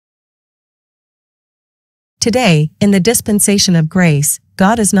 Today, in the dispensation of grace,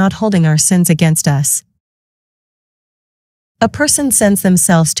 God is not holding our sins against us. A person sends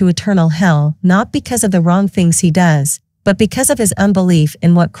themselves to eternal hell not because of the wrong things he does, but because of his unbelief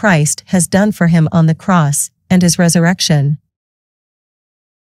in what Christ has done for him on the cross and his resurrection.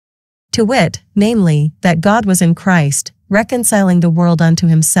 To wit, namely, that God was in Christ, reconciling the world unto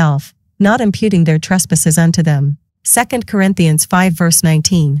himself, not imputing their trespasses unto them. 2 Corinthians 5 verse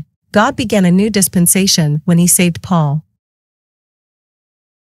 19. God began a new dispensation when he saved Paul.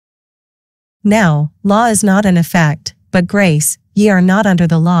 Now, law is not in effect, but grace. Ye are not under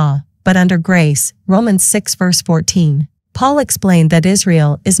the law, but under grace. Romans 6 verse 14. Paul explained that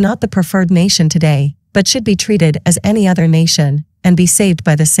Israel is not the preferred nation today, but should be treated as any other nation, and be saved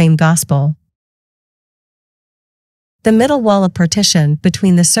by the same gospel. The middle wall of partition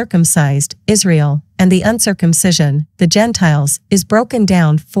between the circumcised, Israel, and the uncircumcision, the Gentiles, is broken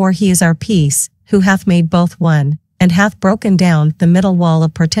down, for he is our peace, who hath made both one, and hath broken down the middle wall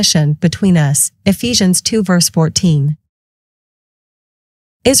of partition between us. Ephesians 2 verse 14.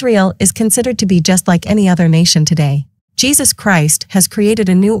 Israel is considered to be just like any other nation today. Jesus Christ has created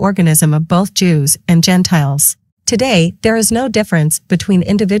a new organism of both Jews and Gentiles. Today, there is no difference between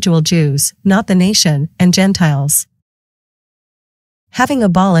individual Jews, not the nation, and Gentiles. Having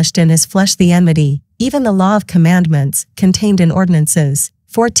abolished in his flesh the enmity, even the law of commandments, contained in ordinances,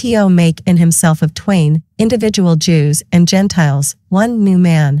 for to make in himself of twain, individual Jews and Gentiles, one new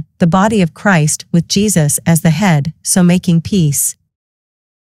man, the body of Christ, with Jesus as the head, so making peace.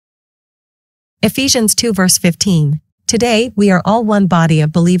 Ephesians 2 verse 15. Today, we are all one body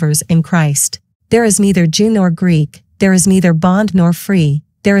of believers in Christ. There is neither Jew nor Greek, there is neither bond nor free,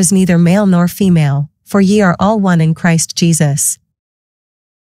 there is neither male nor female, for ye are all one in Christ Jesus.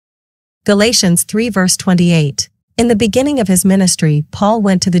 Galatians 3 verse 28. In the beginning of his ministry, Paul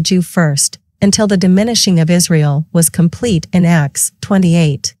went to the Jew first, until the diminishing of Israel was complete in Acts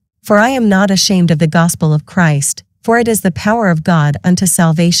 28. For I am not ashamed of the gospel of Christ, for it is the power of God unto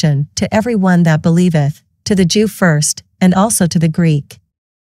salvation to every one that believeth, to the Jew first, and also to the Greek.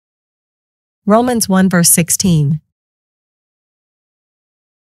 Romans 1 verse 16.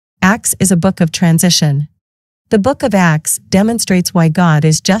 Acts is a book of transition. The book of Acts demonstrates why God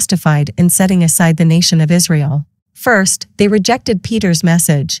is justified in setting aside the nation of Israel. First, they rejected Peter's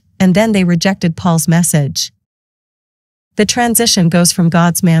message, and then they rejected Paul's message. The transition goes from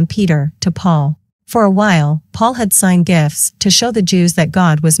God's man Peter to Paul. For a while, Paul had signed gifts to show the Jews that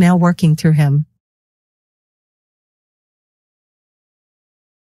God was now working through him.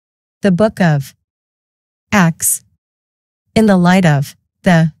 The book of Acts. In the light of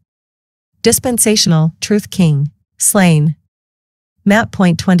the dispensational truth king, slain. Matt.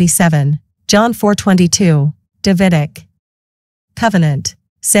 27, John 4:22, Davidic covenant,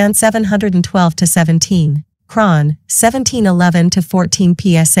 San 712-17, Cron 1711-14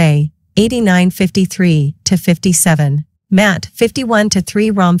 PSA 8953-57, Matt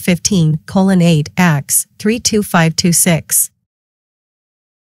 51-3 Rom 15:8 Acts 32526.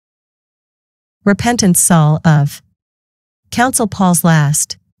 Repentance Saul of Council Paul's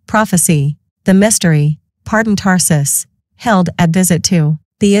last prophecy, the mystery, pardon Tarsus, held at visit to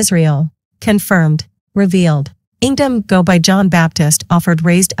the Israel, confirmed, revealed. Kingdom go by John Baptist offered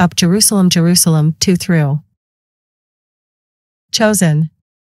raised up Jerusalem 2 through. Chosen.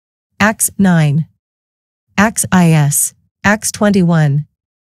 Acts 9. Acts is. Acts 21.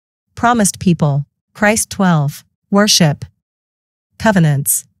 Promised people, Christ 12. Worship.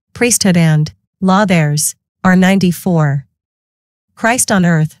 Covenants, priesthood and law theirs, are 94. Christ on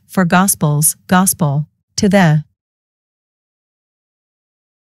earth, for gospels, gospel, to the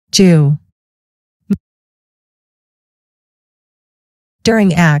Jew.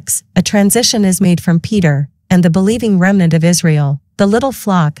 During Acts, a transition is made from Peter and the believing remnant of Israel, the little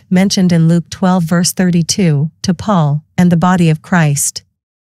flock mentioned in Luke 12 verse 32, to Paul and the body of Christ.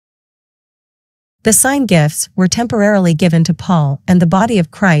 The sign gifts were temporarily given to Paul and the body of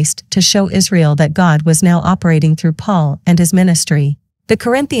Christ to show Israel that God was now operating through Paul and his ministry. The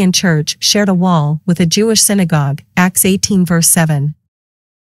Corinthian church shared a wall with a Jewish synagogue, Acts 18 verse 7.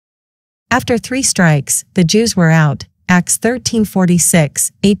 After 3 strikes, the Jews were out, Acts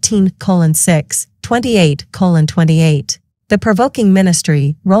 13:46, 18:6, 28:28. The provoking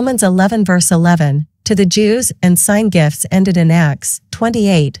ministry, Romans 11 verse 11, to the Jews and sign gifts ended in Acts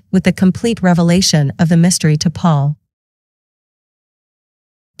 28 with the complete revelation of the mystery to Paul.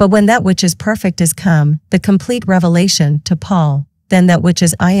 But when that which is perfect is come, the complete revelation to Paul, then that which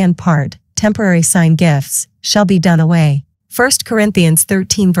is in part, temporary sign gifts, shall be done away. 1 Corinthians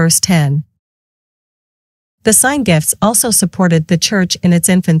 13 verse 10. The sign gifts also supported the church in its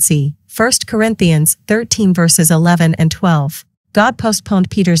infancy, 1 Corinthians 13 verses 11 and 12. God postponed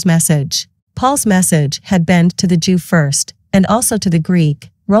Peter's message. Paul's message had been to the Jew first, and also to the Greek,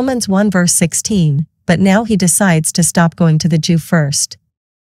 Romans 1 verse 16, but now he decides to stop going to the Jew first.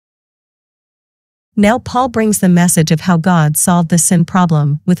 Now Paul brings the message of how God solved the sin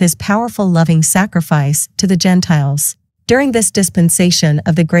problem with his powerful loving sacrifice to the Gentiles. During this dispensation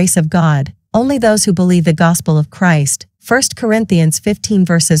of the grace of God, only those who believe the gospel of Christ, 1 Corinthians 15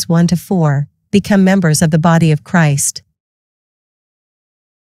 verses 1-4, become members of the body of Christ.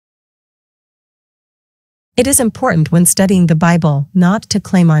 It is important when studying the Bible not to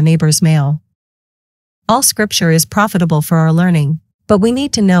claim our neighbor's mail. All scripture is profitable for our learning, but we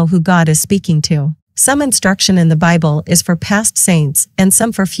need to know who God is speaking to. Some instruction in the Bible is for past saints and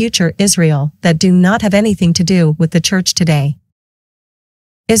some for future Israel that do not have anything to do with the church today.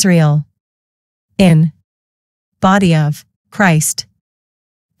 Israel. In. Body of Christ.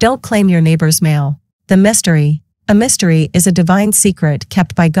 Don't claim your neighbor's mail. The mystery, A mystery is a divine secret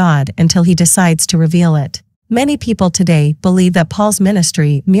kept by God until he decides to reveal it. Many people today believe that Paul's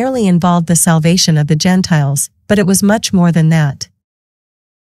ministry merely involved the salvation of the Gentiles, but it was much more than that.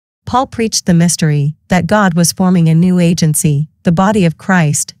 Paul preached the mystery that God was forming a new agency, the body of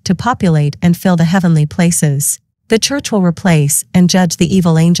Christ, to populate and fill the heavenly places. The church will replace and judge the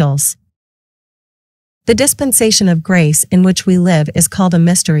evil angels. The dispensation of grace in which we live is called a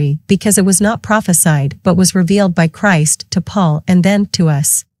mystery because it was not prophesied but was revealed by Christ to Paul and then to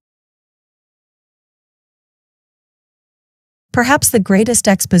us. Perhaps the greatest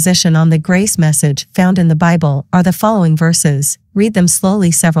exposition on the grace message found in the Bible are the following verses. Read them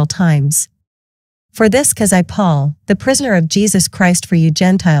slowly several times. For this cause I Paul, the prisoner of Jesus Christ for you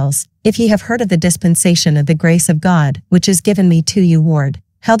Gentiles, if ye have heard of the dispensation of the grace of God, which is given me to you ward,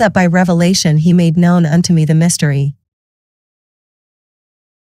 how that by revelation he made known unto me the mystery.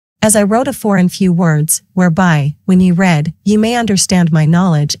 As I wrote afore in few words, whereby, when ye read, ye may understand my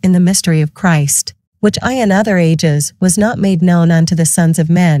knowledge in the mystery of Christ, which I in other ages was not made known unto the sons of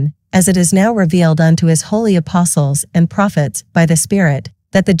men, as it is now revealed unto his holy apostles and prophets by the Spirit,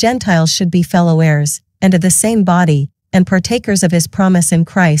 that the Gentiles should be fellow heirs, and of the same body, and partakers of his promise in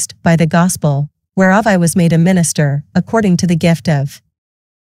Christ by the gospel, whereof I was made a minister, according to the gift of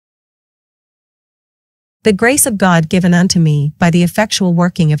the grace of God given unto me by the effectual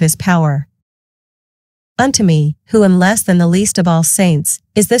working of his power. Unto me, who am less than the least of all saints,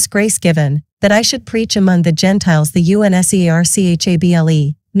 is this grace given, that I should preach among the Gentiles the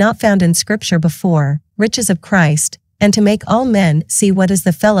unsarchable, not found in Scripture before, riches of Christ, and to make all men see what is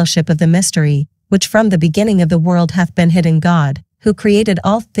the fellowship of the mystery, which from the beginning of the world hath been hid in God, who created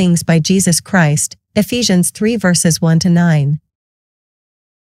all things by Jesus Christ. Ephesians 3 verses 1-9.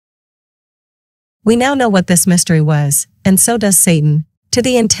 We now know what this mystery was, and so does Satan, to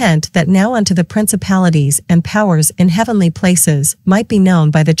the intent that now unto the principalities and powers in heavenly places might be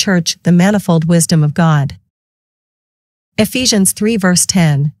known by the church the manifold wisdom of God. Ephesians 3 verse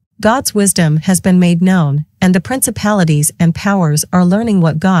 10. God's wisdom has been made known, and the principalities and powers are learning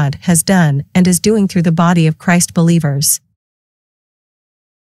what God has done and is doing through the body of Christ believers.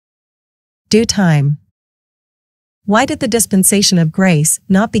 Due time. Why did the dispensation of grace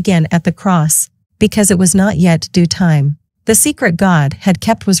not begin at the cross? Because it was not yet due time. The secret God had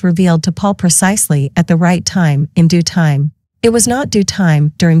kept was revealed to Paul precisely at the right time, in due time. It was not due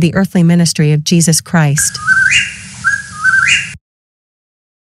time during the earthly ministry of Jesus Christ.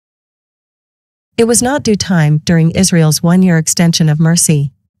 It was not due time during Israel's one-year extension of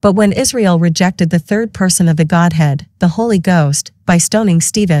mercy. But when Israel rejected the third person of the Godhead, the Holy Ghost, by stoning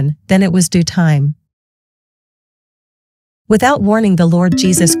Stephen, then it was due time. Without warning, the Lord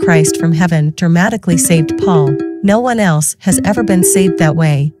Jesus Christ from heaven dramatically saved Paul. No one else has ever been saved that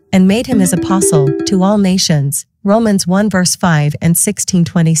way, and made him his apostle to all nations. Romans 1 verse 5 and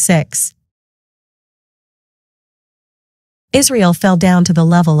 16:26. Israel fell down to the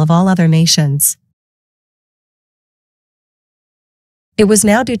level of all other nations. It was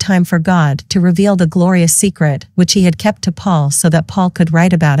now due time for God to reveal the glorious secret which he had kept to Paul so that Paul could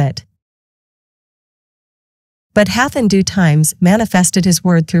write about it. But hath in due times manifested his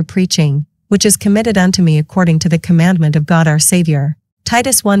word through preaching, which is committed unto me according to the commandment of God our Savior.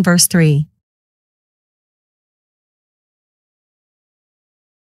 Titus 1 verse 3.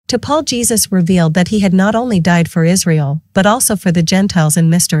 To Paul Jesus revealed that he had not only died for Israel, but also for the Gentiles in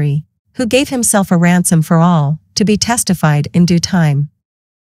mystery, who gave himself a ransom for all, to be testified in due time.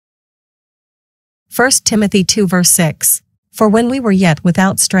 1 Timothy 2 verse 6. For when we were yet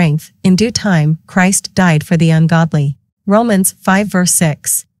without strength, in due time, Christ died for the ungodly. Romans 5 verse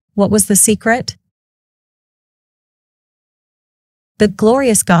 6. What was the secret? The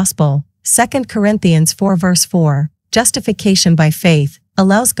glorious gospel, 2 Corinthians 4 verse 4, justification by faith,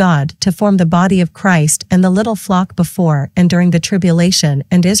 allows God to form the body of Christ and the little flock before and during the tribulation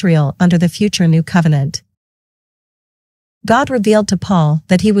and Israel under the future new covenant. God revealed to Paul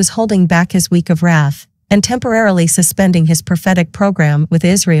that he was holding back his week of wrath, and temporarily suspending his prophetic program with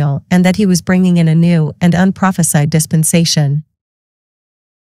Israel, and that he was bringing in a new and unprophesied dispensation.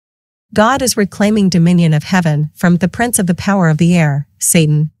 God is reclaiming dominion of heaven from the prince of the power of the air,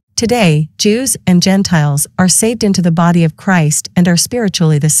 Satan. Today, Jews and Gentiles are saved into the body of Christ and are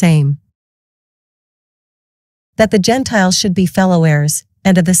spiritually the same. That the Gentiles should be fellow heirs,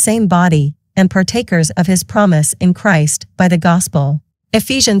 and of the same body, and partakers of his promise in Christ by the gospel.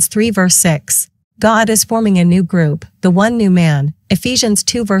 Ephesians 3 verse 6. God is forming a new group, the one new man, Ephesians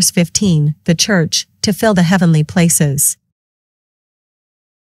 2 verse 15, the church, to fill the heavenly places.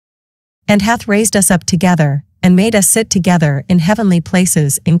 And hath raised us up together, and made us sit together in heavenly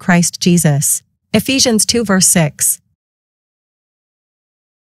places in Christ Jesus. Ephesians 2 verse 6.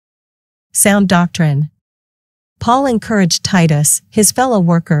 Sound doctrine. Paul encouraged Titus, his fellow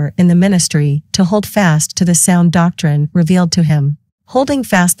worker in the ministry, to hold fast to the sound doctrine revealed to him, holding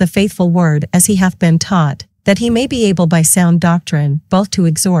fast the faithful word as he hath been taught, that he may be able by sound doctrine both to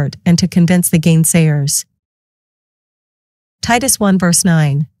exhort and to convince the gainsayers. Titus 1 verse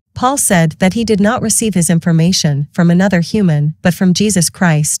 9. Paul said that he did not receive his information from another human but from Jesus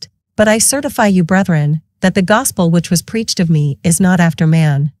Christ. But I certify you, brethren, that the gospel which was preached of me is not after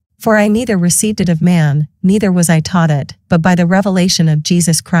man. For I neither received it of man, neither was I taught it, but by the revelation of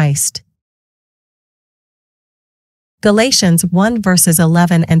Jesus Christ. Galatians 1 verses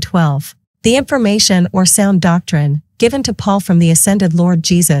 11 and 12. The information or sound doctrine given to Paul from the ascended Lord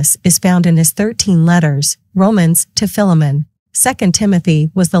Jesus is found in his 13 letters, Romans to Philemon. 2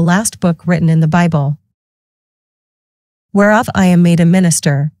 Timothy was the last book written in the Bible. Whereof I am made a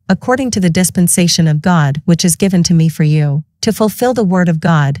minister, according to the dispensation of God which is given to me for you, to fulfill the word of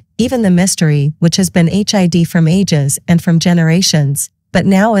God, even the mystery which has been hid from ages and from generations, but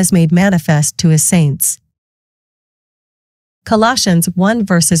now is made manifest to his saints. Colossians 1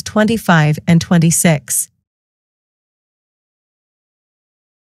 verses 25 and 26.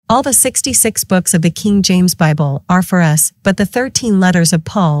 All the 66 books of the King James Bible are for us, but the 13 letters of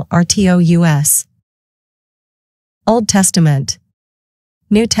Paul are to us. Old Testament,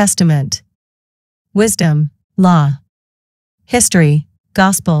 New Testament, Wisdom, Law, History,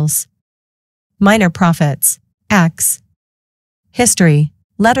 Gospels, Minor Prophets, Acts, History,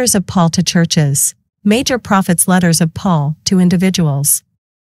 Letters of Paul to churches, Major Prophets, Letters of Paul to individuals,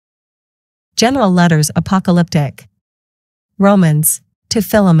 General Letters, Apocalyptic, Romans, to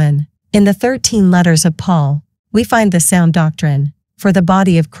Philemon. In the 13 letters of Paul, we find the sound doctrine for the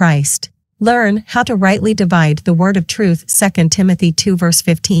body of Christ. Learn how to rightly divide the word of truth. 2 Timothy 2 verse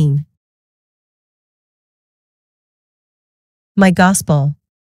 15. My gospel.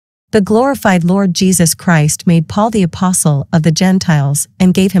 The glorified Lord Jesus Christ made Paul the apostle of the Gentiles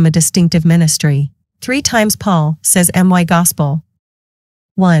and gave him a distinctive ministry. 3 times Paul says my gospel.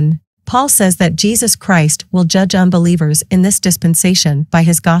 1. Paul says that Jesus Christ will judge unbelievers in this dispensation by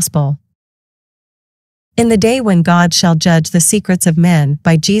his gospel. In the day when God shall judge the secrets of men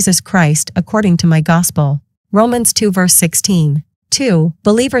by Jesus Christ according to my gospel. Romans 2 verse 16. 2.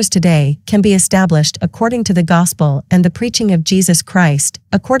 Believers today can be established according to the gospel and the preaching of Jesus Christ,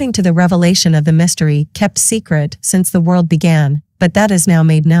 according to the revelation of the mystery kept secret since the world began, but that is now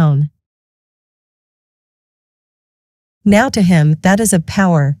made known. Now to him that is of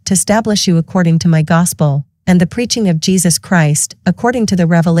power to establish you according to my gospel, and the preaching of Jesus Christ, according to the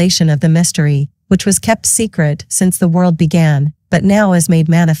revelation of the mystery, which was kept secret since the world began, but now is made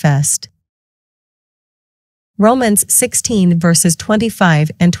manifest. Romans 16 verses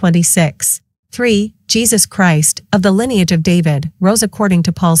 25 and 26. 3. Jesus Christ, of the lineage of David, rose according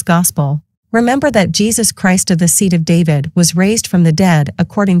to Paul's gospel. Remember that Jesus Christ of the seed of David was raised from the dead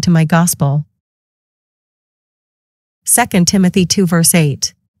according to my gospel. 2 Timothy 2 verse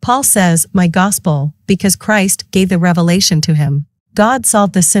 8. Paul says, my gospel, because Christ gave the revelation to him. God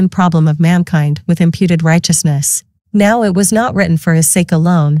solved the sin problem of mankind with imputed righteousness. Now it was not written for his sake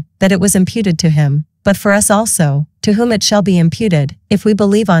alone, that it was imputed to him, but for us also, to whom it shall be imputed, if we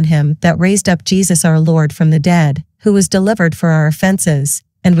believe on him that raised up Jesus our Lord from the dead, who was delivered for our offenses,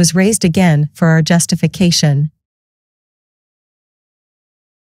 and was raised again for our justification.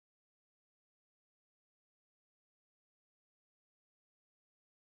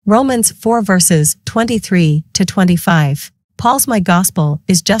 Romans 4 verses 23 to 25. Paul's my gospel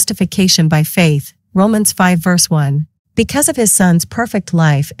is justification by faith. Romans 5 verse 1. Because of his Son's perfect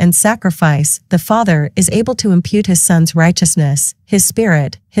life and sacrifice, the Father is able to impute his Son's righteousness, his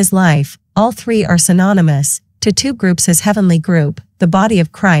Spirit, his life. All three are synonymous, to two groups: his heavenly group, the body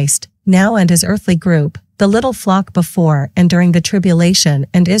of Christ, now, and his earthly group, the little flock before and during the tribulation,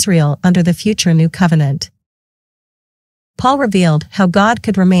 and Israel under the future new covenant. Paul revealed how God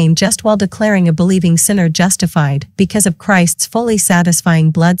could remain just while declaring a believing sinner justified because of Christ's fully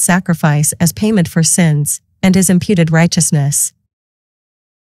satisfying blood sacrifice as payment for sins, and his imputed righteousness.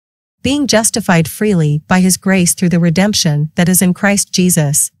 Being justified freely by his grace through the redemption that is in Christ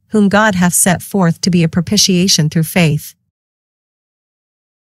Jesus, whom God hath set forth to be a propitiation through faith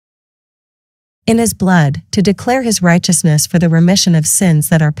in his blood, to declare his righteousness for the remission of sins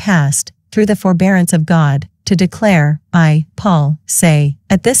that are past, through the forbearance of God, to declare, I, Paul, say,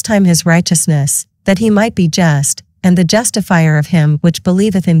 at this time his righteousness, that he might be just, and the justifier of him which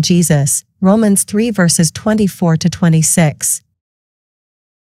believeth in Jesus. Romans 3 verses 24 to 26.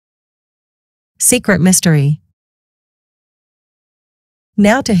 Secret mystery.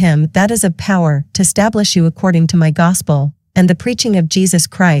 Now to him that is of power to establish you according to my gospel, and the preaching of Jesus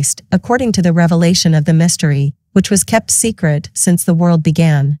Christ according to the revelation of the mystery, which was kept secret since the world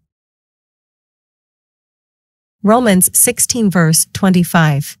began. Romans 16 verse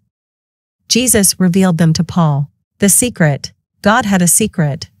 25. Jesus revealed them to Paul. The secret. God had a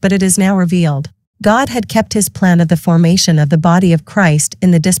secret, but it is now revealed. God had kept his plan of the formation of the body of Christ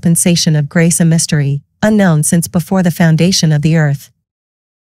in the dispensation of grace a mystery, unknown since before the foundation of the earth.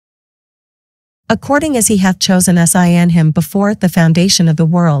 According as he hath chosen us in him before the foundation of the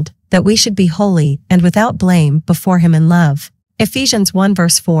world, that we should be holy and without blame before him in love. Ephesians 1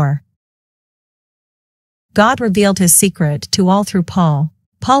 verse 4. God revealed his secret to all through Paul.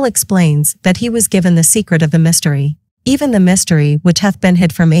 Paul explains that he was given the secret of the mystery, even the mystery which hath been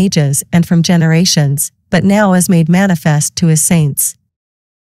hid from ages and from generations, but now is made manifest to his saints.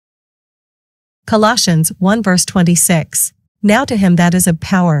 Colossians 1 verse 26. Now to him that is of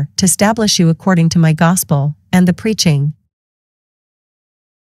power to establish you according to my gospel, and the preaching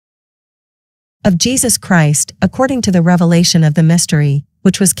of Jesus Christ according to the revelation of the mystery,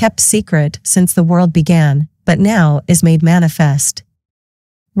 which was kept secret since the world began, but now is made manifest.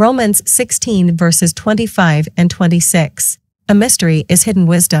 Romans 16 verses 25 and 26. A mystery is hidden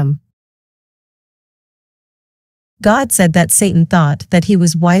wisdom. God said that Satan thought that he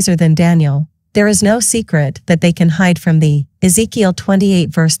was wiser than Daniel. There is no secret that they can hide from thee. Ezekiel 28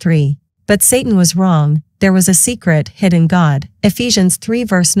 verse 3. But Satan was wrong, there was a secret hid in God. Ephesians 3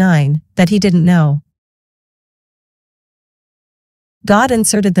 verse 9, that he didn't know. God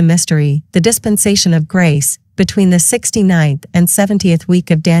inserted the mystery, the dispensation of grace, between the 69th and 70th week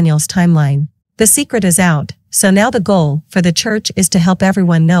of Daniel's timeline. The secret is out, so now the goal for the church is to help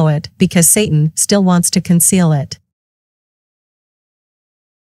everyone know it because Satan still wants to conceal it.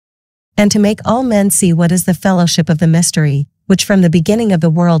 And to make all men see what is the fellowship of the mystery, which from the beginning of the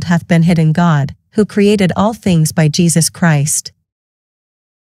world hath been hid in God, who created all things by Jesus Christ.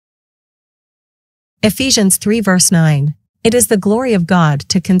 Ephesians 3 verse 9. It is the glory of God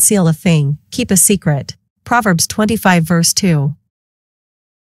to conceal a thing, keep a secret. Proverbs 25 verse 2.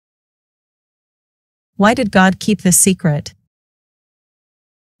 Why did God keep this secret?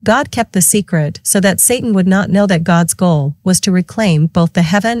 God kept the secret so that Satan would not know that God's goal was to reclaim both the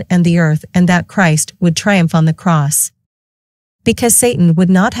heaven and the earth and that Christ would triumph on the cross. Because Satan would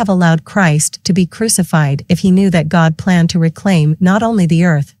not have allowed Christ to be crucified if he knew that God planned to reclaim not only the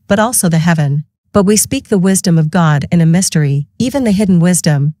earth but also the heaven. But we speak the wisdom of God in a mystery, even the hidden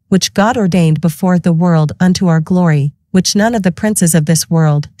wisdom, which God ordained before the world unto our glory, which none of the princes of this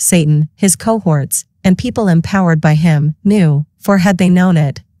world, Satan, his cohorts, and people empowered by him, knew, for had they known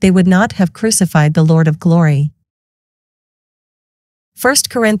it, they would not have crucified the Lord of glory. 1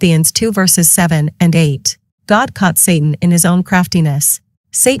 Corinthians 2 verses 7 and 8. God caught Satan in his own craftiness.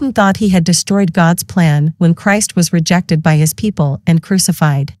 Satan thought he had destroyed God's plan when Christ was rejected by his people and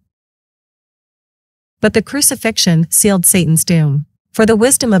crucified. But the crucifixion sealed Satan's doom. For the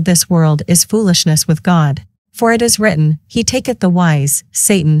wisdom of this world is foolishness with God. For it is written, He taketh the wise,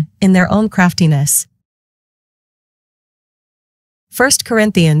 Satan, in their own craftiness. 1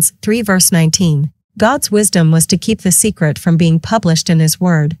 Corinthians 3 verse 19. God's wisdom was to keep the secret from being published in His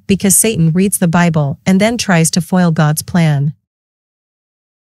Word, because Satan reads the Bible and then tries to foil God's plan.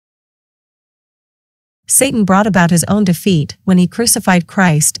 Satan brought about his own defeat when he crucified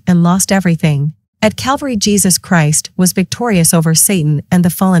Christ and lost everything. At Calvary, Jesus Christ was victorious over Satan and the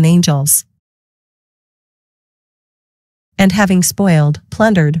fallen angels. And having spoiled,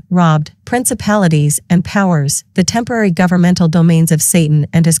 plundered, robbed, principalities and powers, the temporary governmental domains of Satan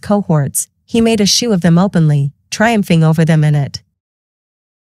and his cohorts, he made a shoe of them openly, triumphing over them in it.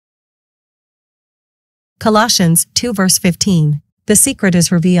 Colossians 2 verse 15. The secret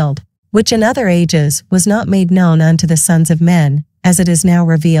is revealed, which in other ages was not made known unto the sons of men, as it is now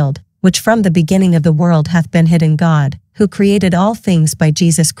revealed, which from the beginning of the world hath been hid in God, who created all things by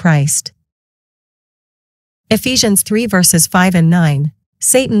Jesus Christ. Ephesians 3 verses 5 and 9.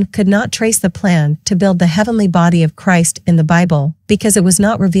 Satan could not trace the plan to build the heavenly body of Christ in the Bible, because it was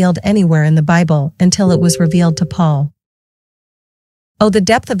not revealed anywhere in the Bible until it was revealed to Paul. Oh, the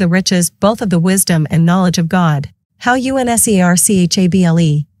depth of the riches both of the wisdom and knowledge of God! How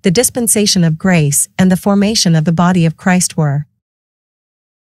unsearchable the dispensation of grace and the formation of the body of Christ were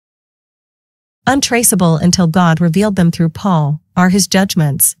untraceable until God revealed them through Paul, are his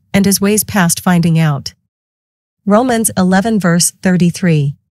judgments, and his ways past finding out. Romans 11 verse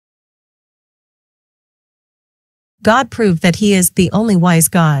 33. God proved that he is the only wise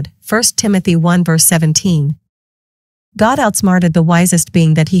God, 1 Timothy 1 verse 17. God outsmarted the wisest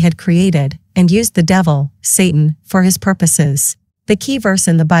being that he had created, and used the devil, Satan, for his purposes. The key verse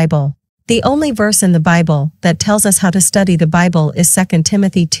in the Bible. The only verse in the Bible that tells us how to study the Bible is 2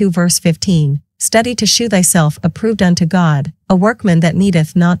 Timothy 2 verse 15. Study to shew thyself approved unto God, a workman that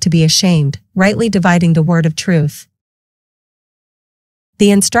needeth not to be ashamed, rightly dividing the word of truth.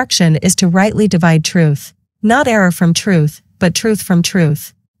 The instruction is to rightly divide truth. Not error from truth, but truth from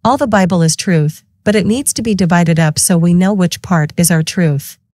truth. All the Bible is truth, but it needs to be divided up so we know which part is our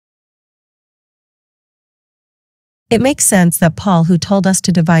truth. It makes sense that Paul, who told us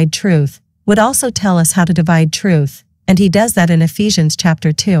to divide truth, would also tell us how to divide truth, and he does that in Ephesians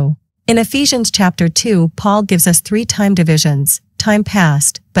chapter 2. In Ephesians chapter 2, Paul gives us 3 time divisions: time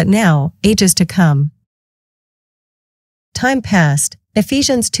past, but now, ages to come. Time past,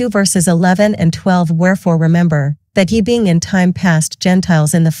 Ephesians 2 verses 11 and 12. Wherefore remember, that ye being in time past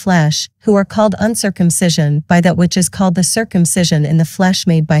Gentiles in the flesh, who are called uncircumcision by that which is called the circumcision in the flesh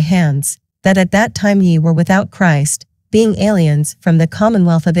made by hands, that at that time ye were without Christ, being aliens from the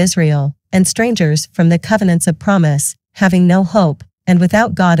commonwealth of Israel, and strangers from the covenants of promise, having no hope, and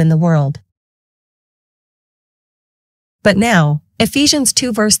without God in the world. But now, Ephesians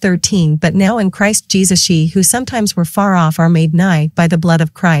 2 verse 13. But now in Christ Jesus ye who sometimes were far off are made nigh by the blood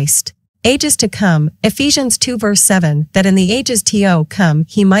of Christ. Ages to come, Ephesians 2 verse 7. That in the ages to come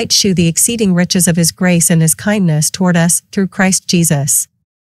he might shew the exceeding riches of his grace and his kindness toward us, through Christ Jesus.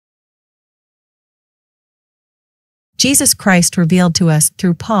 Jesus Christ revealed to us,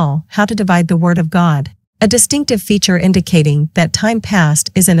 through Paul, how to divide the Word of God. A distinctive feature indicating that time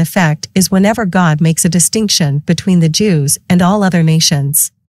past is in effect is whenever God makes a distinction between the Jews and all other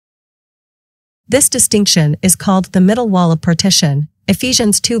nations. This distinction is called the middle wall of partition,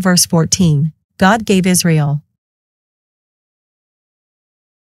 Ephesians 2 verse 14. God gave Israel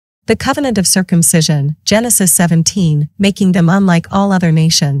the covenant of circumcision, Genesis 17, making them unlike all other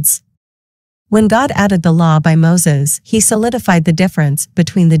nations. When God added the law by Moses, he solidified the difference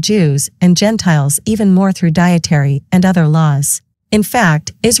between the Jews and Gentiles even more through dietary and other laws. In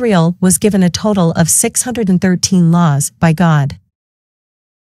fact, Israel was given a total of 613 laws by God.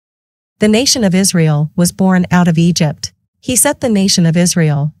 The nation of Israel was born out of Egypt. He set the nation of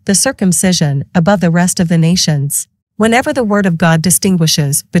Israel, the circumcision, above the rest of the nations, whenever the word of God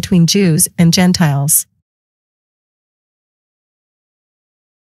distinguishes between Jews and Gentiles.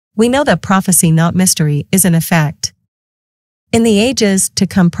 We know that prophecy, not mystery, is in effect. In the ages to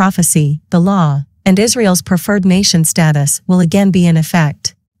come, prophecy, the law, and Israel's preferred nation status will again be in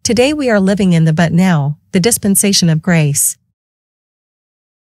effect. Today we are living in the but now, the dispensation of grace.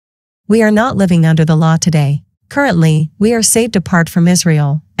 We are not living under the law today. Currently, we are saved apart from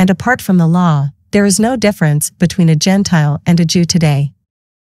Israel, and apart from the law. There is no difference between a Gentile and a Jew today.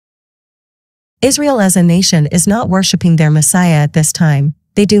 Israel as a nation is not worshiping their Messiah at this time.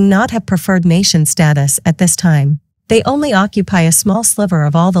 They do not have preferred nation status at this time. They only occupy a small sliver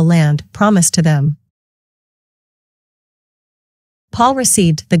of all the land promised to them. Paul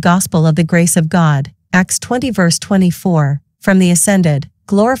received the gospel of the grace of God, Acts 20 verse 24, from the ascended,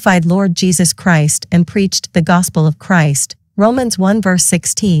 glorified Lord Jesus Christ, and preached the gospel of Christ, Romans 1 verse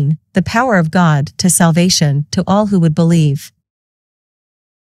 16, the power of God to salvation to all who would believe.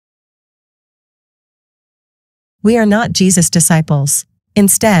 We are not Jesus' disciples.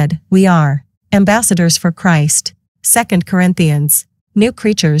 Instead, we are ambassadors for Christ. 2 Corinthians. New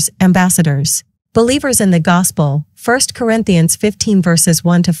creatures, ambassadors. Believers in the gospel, 1 Corinthians 15 verses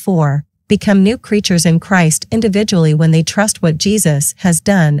 1 to 4, become new creatures in Christ individually when they trust what Jesus has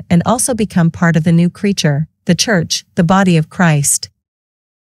done and also become part of the new creature, the church, the body of Christ.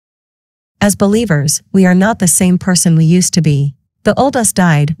 As believers, we are not the same person we used to be. The old us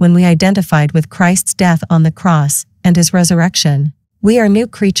died when we identified with Christ's death on the cross and his resurrection. We are new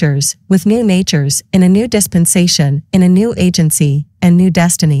creatures, with new natures, in a new dispensation, in a new agency, and new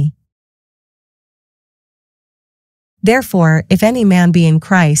destiny. Therefore, if any man be in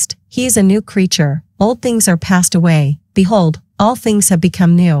Christ, he is a new creature. Old things are passed away. Behold, all things have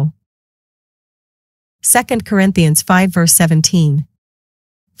become new. 2 Corinthians 5 verse 17.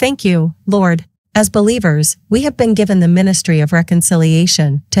 Thank you, Lord. As believers, we have been given the ministry of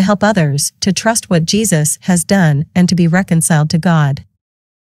reconciliation to help others to trust what Jesus has done and to be reconciled to God.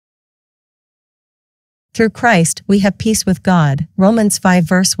 Through Christ, we have peace with God, Romans 5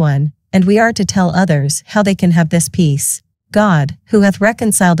 verse 1, and we are to tell others how they can have this peace. God, who hath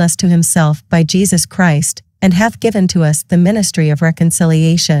reconciled us to himself by Jesus Christ, and hath given to us the ministry of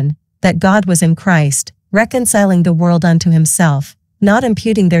reconciliation, that God was in Christ, reconciling the world unto himself, not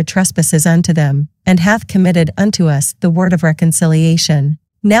imputing their trespasses unto them, and hath committed unto us the word of reconciliation.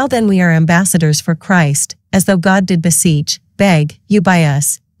 Now then we are ambassadors for Christ, as though God did beseech, beg, you by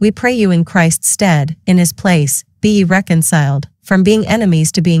us, we pray you in Christ's stead, in his place, be ye reconciled, from being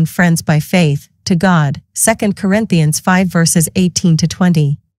enemies to being friends by faith, to God. 2 Corinthians 5 verses 18 to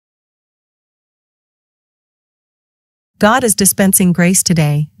 20. God is dispensing grace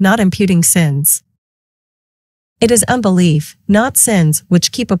today, not imputing sins. It is unbelief, not sins,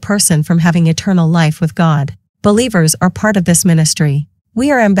 which keep a person from having eternal life with God. Believers are part of this ministry.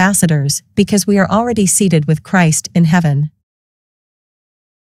 We are ambassadors, because we are already seated with Christ in heaven.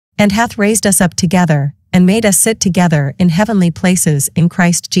 And hath raised us up together, and made us sit together in heavenly places in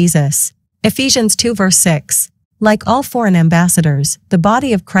Christ Jesus. Ephesians 2 verse 6. Like all foreign ambassadors, the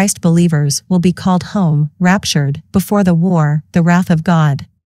body of Christ believers will be called home, raptured, before the war, the wrath of God.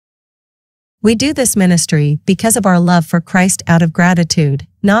 We do this ministry because of our love for Christ out of gratitude,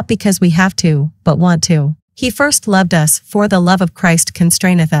 not because we have to, but want to. He first loved us, for the love of Christ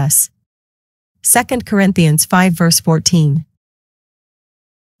constraineth us. 2 Corinthians 5 verse 14.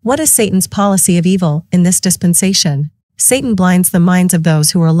 What is Satan's policy of evil in this dispensation? Satan blinds the minds of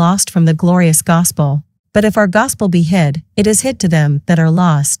those who are lost from the glorious gospel. But if our gospel be hid, it is hid to them that are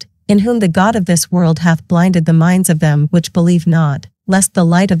lost, in whom the God of this world hath blinded the minds of them which believe not, lest the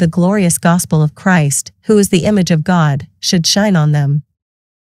light of the glorious gospel of Christ, who is the image of God, should shine on them.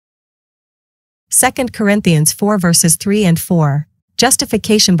 2 Corinthians 4 verses 3 and 4.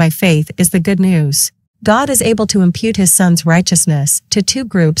 Justification by faith is the good news. God is able to impute his Son's righteousness to two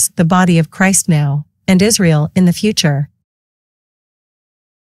groups, the body of Christ now, and Israel in the future.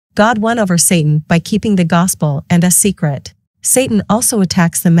 God won over Satan by keeping the gospel and us secret. Satan also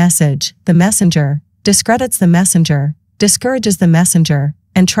attacks the message, the messenger, discredits the messenger, discourages the messenger,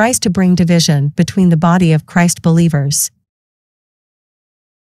 and tries to bring division between the body of Christ believers.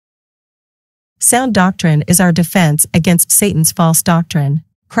 Sound doctrine is our defense against Satan's false doctrine.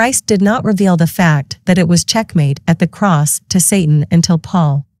 Christ did not reveal the fact that it was checkmate at the cross to Satan until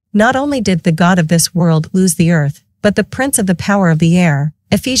Paul. Not only did the God of this world lose the earth, but the prince of the power of the air,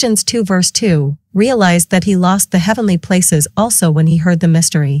 Ephesians 2 verse 2, realized that he lost the heavenly places also when he heard the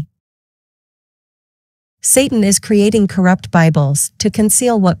mystery. Satan is creating corrupt Bibles to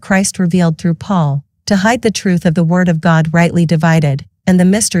conceal what Christ revealed through Paul, to hide the truth of the Word of God rightly divided, and the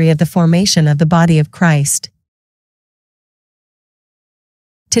mystery of the formation of the body of Christ.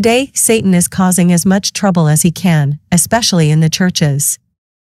 Today, Satan is causing as much trouble as he can, especially in the churches.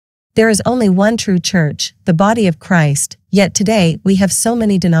 There is only one true church, the body of Christ, yet today we have so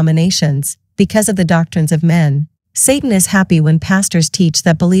many denominations, because of the doctrines of men. Satan is happy when pastors teach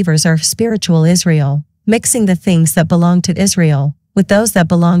that believers are spiritual Israel, mixing the things that belong to Israel with those that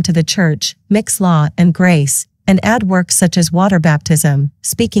belong to the church, mix law and grace, and add works such as water baptism,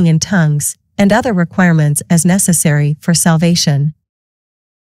 speaking in tongues, and other requirements as necessary for salvation.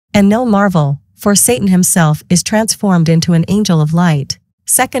 And no marvel, for Satan himself is transformed into an angel of light.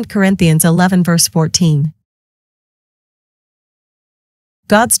 2 Corinthians 11 verse 14.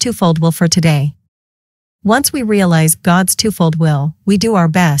 God's twofold will for today. Once we realize God's twofold will, we do our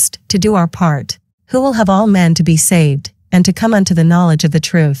best to do our part, who will have all men to be saved, and to come unto the knowledge of the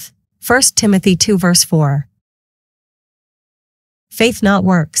truth. 1 Timothy 2 verse 4. Faith not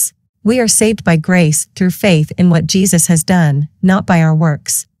works. We are saved by grace through faith in what Jesus has done, not by our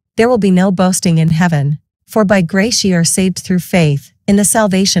works. There will be no boasting in heaven. For by grace ye are saved through faith, in the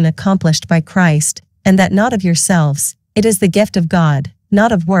salvation accomplished by Christ, and that not of yourselves, it is the gift of God,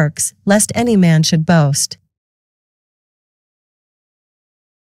 not of works, lest any man should boast.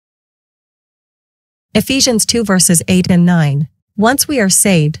 Ephesians 2 verses 8 and 9. Once we are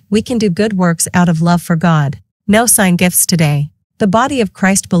saved, we can do good works out of love for God. No sign gifts today. The body of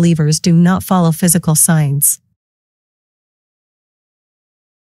Christ believers do not follow physical signs.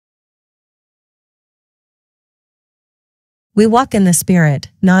 We walk in the Spirit,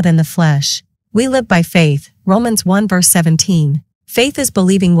 not in the flesh. We live by faith, Romans 1 verse 17. Faith is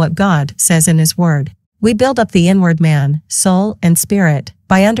believing what God says in His Word. We build up the inward man, soul, and spirit,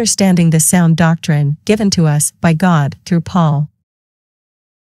 by understanding the sound doctrine given to us by God through Paul.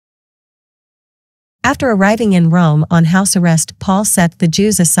 After arriving in Rome on house arrest, Paul set the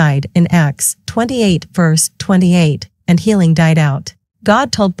Jews aside in Acts 28 verse 28, and healing died out.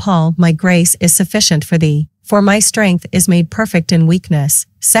 God told Paul, "My grace is sufficient for thee, for my strength is made perfect in weakness."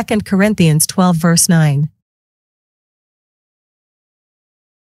 2 Corinthians 12 verse 9.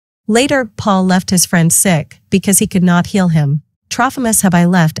 Later, Paul left his friend sick, because he could not heal him. "Trophimus have I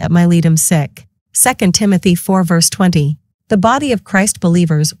left at Miletum sick." 2 Timothy 4 verse 20. The body of Christ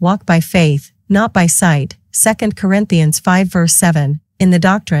believers walk by faith, not by sight. 2 Corinthians 5 verse 7. In the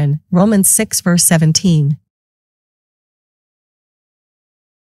doctrine, Romans 6 verse 17.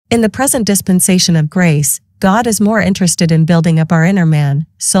 In the present dispensation of grace, God is more interested in building up our inner man,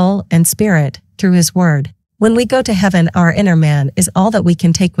 soul, and spirit, through His Word. When we go to heaven, our inner man is all that we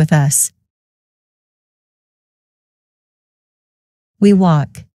can take with us. We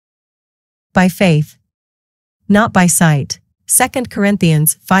walk by faith, not by sight. 2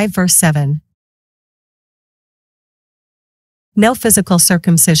 Corinthians 5 verse 7. No physical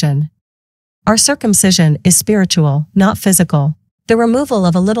circumcision. Our circumcision is spiritual, not physical. The removal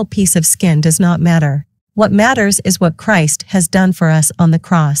of a little piece of skin does not matter. What matters is what Christ has done for us on the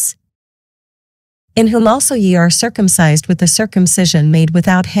cross. In whom also ye are circumcised with the circumcision made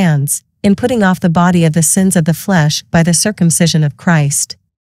without hands, in putting off the body of the sins of the flesh by the circumcision of Christ.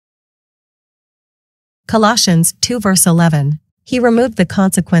 Colossians 2 verse 11. He removed the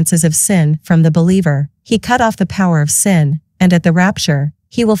consequences of sin from the believer. He cut off the power of sin, and at the rapture,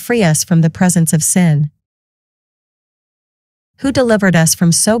 he will free us from the presence of sin. Who delivered us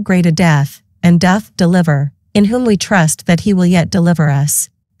from so great a death, and doth deliver, in whom we trust that he will yet deliver us.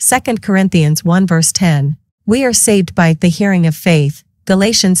 2 Corinthians 1 verse 10. We are saved by the hearing of faith.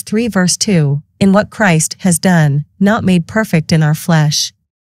 Galatians 3 verse 2. In what Christ has done, not made perfect in our flesh.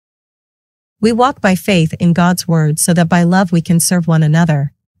 We walk by faith in God's word so that by love we can serve one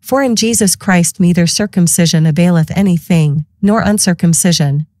another. For in Jesus Christ neither circumcision availeth anything, nor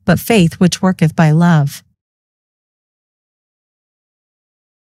uncircumcision, but faith which worketh by love.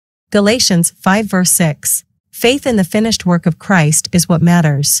 Galatians 5 verse 6. Faith in the finished work of Christ is what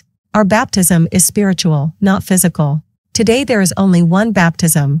matters. Our baptism is spiritual, not physical. Today there is only one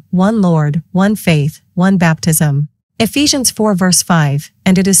baptism, one Lord, one faith, one baptism. Ephesians 4 verse 5,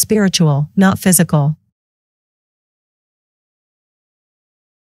 and it is spiritual, not physical.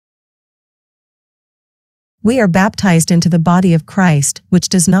 We are baptized into the body of Christ, which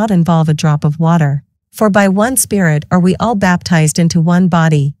does not involve a drop of water. For by one Spirit are we all baptized into one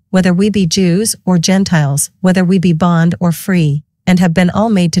body, whether we be Jews or Gentiles, whether we be bond or free, and have been all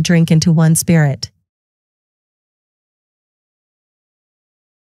made to drink into one Spirit.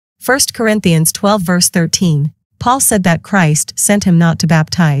 1 Corinthians 12 verse 13. Paul said that Christ sent him not to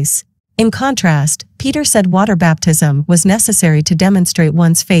baptize. In contrast, Peter said water baptism was necessary to demonstrate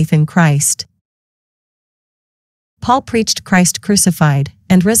one's faith in Christ. Paul preached Christ crucified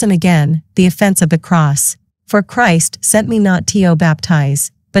and risen again, the offense of the cross. For Christ sent me not to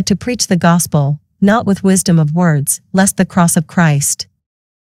baptize, but to preach the gospel, not with wisdom of words, lest the cross of Christ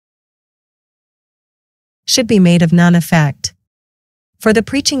should be made of none effect. For the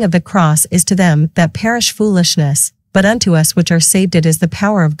preaching of the cross is to them that perish foolishness, but unto us which are saved it is the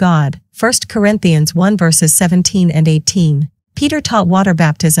power of God. 1 Corinthians 1 verses 17 and 18. Peter taught water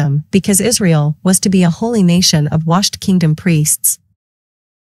baptism because Israel was to be a holy nation of washed kingdom priests.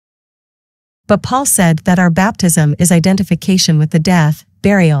 But Paul said that our baptism is identification with the death,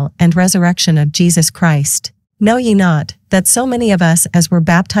 burial, and resurrection of Jesus Christ. Know ye not that so many of us as were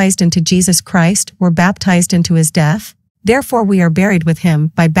baptized into Jesus Christ were baptized into his death? Therefore we are buried with him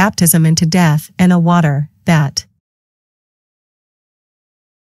by baptism into death and a water, that,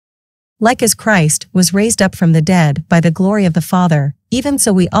 like as Christ was raised up from the dead by the glory of the Father, even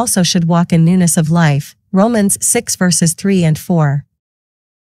so we also should walk in newness of life. Romans 6 verses 3 and 4.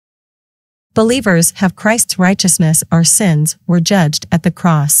 Believers have Christ's righteousness. Our sins were judged at the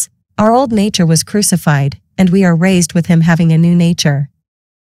cross. Our old nature was crucified, and we are raised with him having a new nature.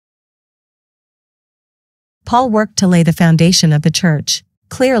 Paul worked to lay the foundation of the church.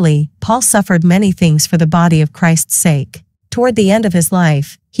 Clearly, Paul suffered many things for the body of Christ's sake. Toward the end of his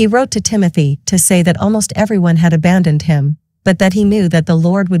life, he wrote to Timothy to say that almost everyone had abandoned him, but that he knew that the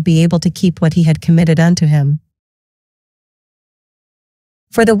Lord would be able to keep what he had committed unto him.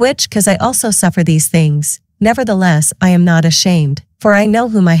 For the which cause I also suffer these things, nevertheless I am not ashamed, for I know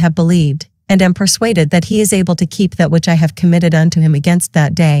whom I have believed, and am persuaded that he is able to keep that which I have committed unto him against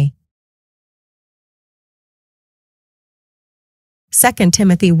that day. 2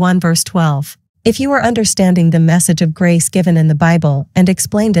 Timothy 1 verse 12. If you are understanding the message of grace given in the Bible and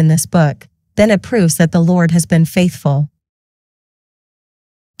explained in this book, then it proves that the Lord has been faithful.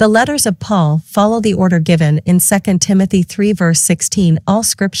 The letters of Paul follow the order given in 2 Timothy 3 verse 16. All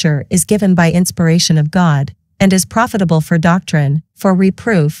scripture is given by inspiration of God, and is profitable for doctrine, for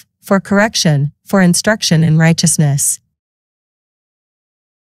reproof, for correction, for instruction in righteousness.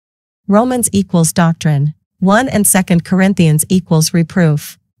 Romans equals doctrine. 1 and 2 Corinthians equals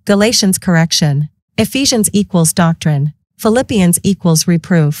reproof. Galatians correction. Ephesians equals doctrine. Philippians equals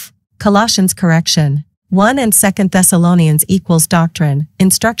reproof. Colossians correction. 1 and 2 Thessalonians equals doctrine,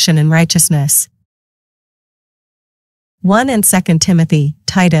 instruction in righteousness. 1 and 2 Timothy,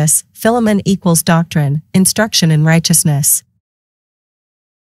 Titus, Philemon equals doctrine, instruction in righteousness.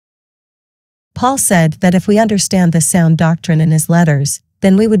 Paul said that if we understand the sound doctrine in his letters,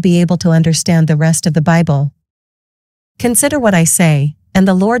 then we would be able to understand the rest of the Bible. Consider what I say, and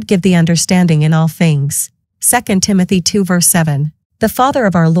the Lord give thee understanding in all things. 2 Timothy 2 verse 7. The Father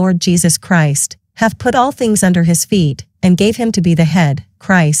of our Lord Jesus Christ hath put all things under his feet, and gave him to be the head,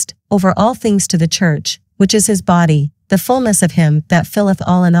 Christ, over all things to the church, which is his body, the fullness of him that filleth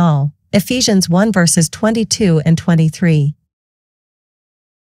all in all. Ephesians 1 verses 22 and 23.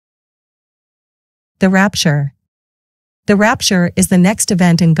 The rapture. The rapture is the next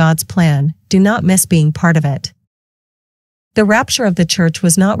event in God's plan. Do not miss being part of it. The rapture of the church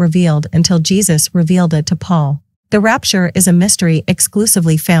was not revealed until Jesus revealed it to Paul. The rapture is a mystery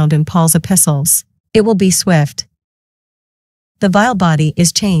exclusively found in Paul's epistles. It will be swift. The vile body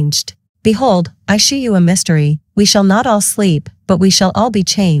is changed. Behold, I shew you a mystery. We shall not all sleep, but we shall all be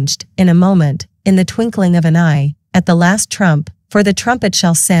changed, in a moment, in the twinkling of an eye, at the last trump, for the trumpet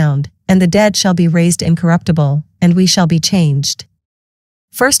shall sound, and the dead shall be raised incorruptible, and we shall be changed.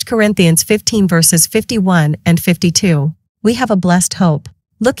 1 Corinthians 15 verses 51 and 52. We have a blessed hope,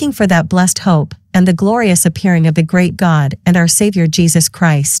 looking for that blessed hope, and the glorious appearing of the great God and our Savior Jesus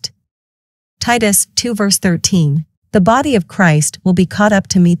Christ. Titus 2 verse 13. The body of Christ will be caught up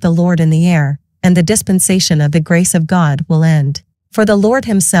to meet the Lord in the air, and the dispensation of the grace of God will end. For the Lord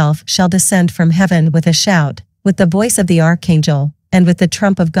himself shall descend from heaven with a shout, with the voice of the archangel, and with the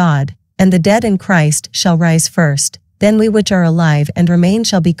trump of God, and the dead in Christ shall rise first. Then we which are alive and remain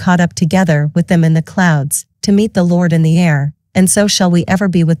shall be caught up together with them in the clouds, to meet the Lord in the air, and so shall we ever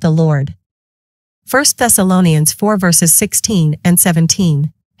be with the Lord. 1 Thessalonians 4 verses 16 and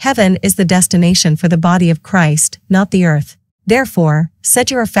 17. Heaven is the destination for the body of Christ, not the earth. Therefore,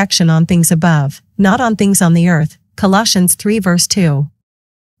 set your affection on things above, not on things on the earth. Colossians 3 verse 2.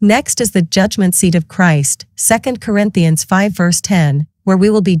 Next is the judgment seat of Christ, 2 Corinthians 5 verse 10, where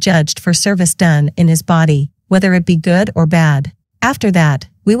we will be judged for service done in his body, whether it be good or bad. After that,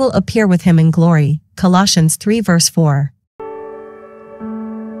 we will appear with him in glory. Colossians 3 verse 4.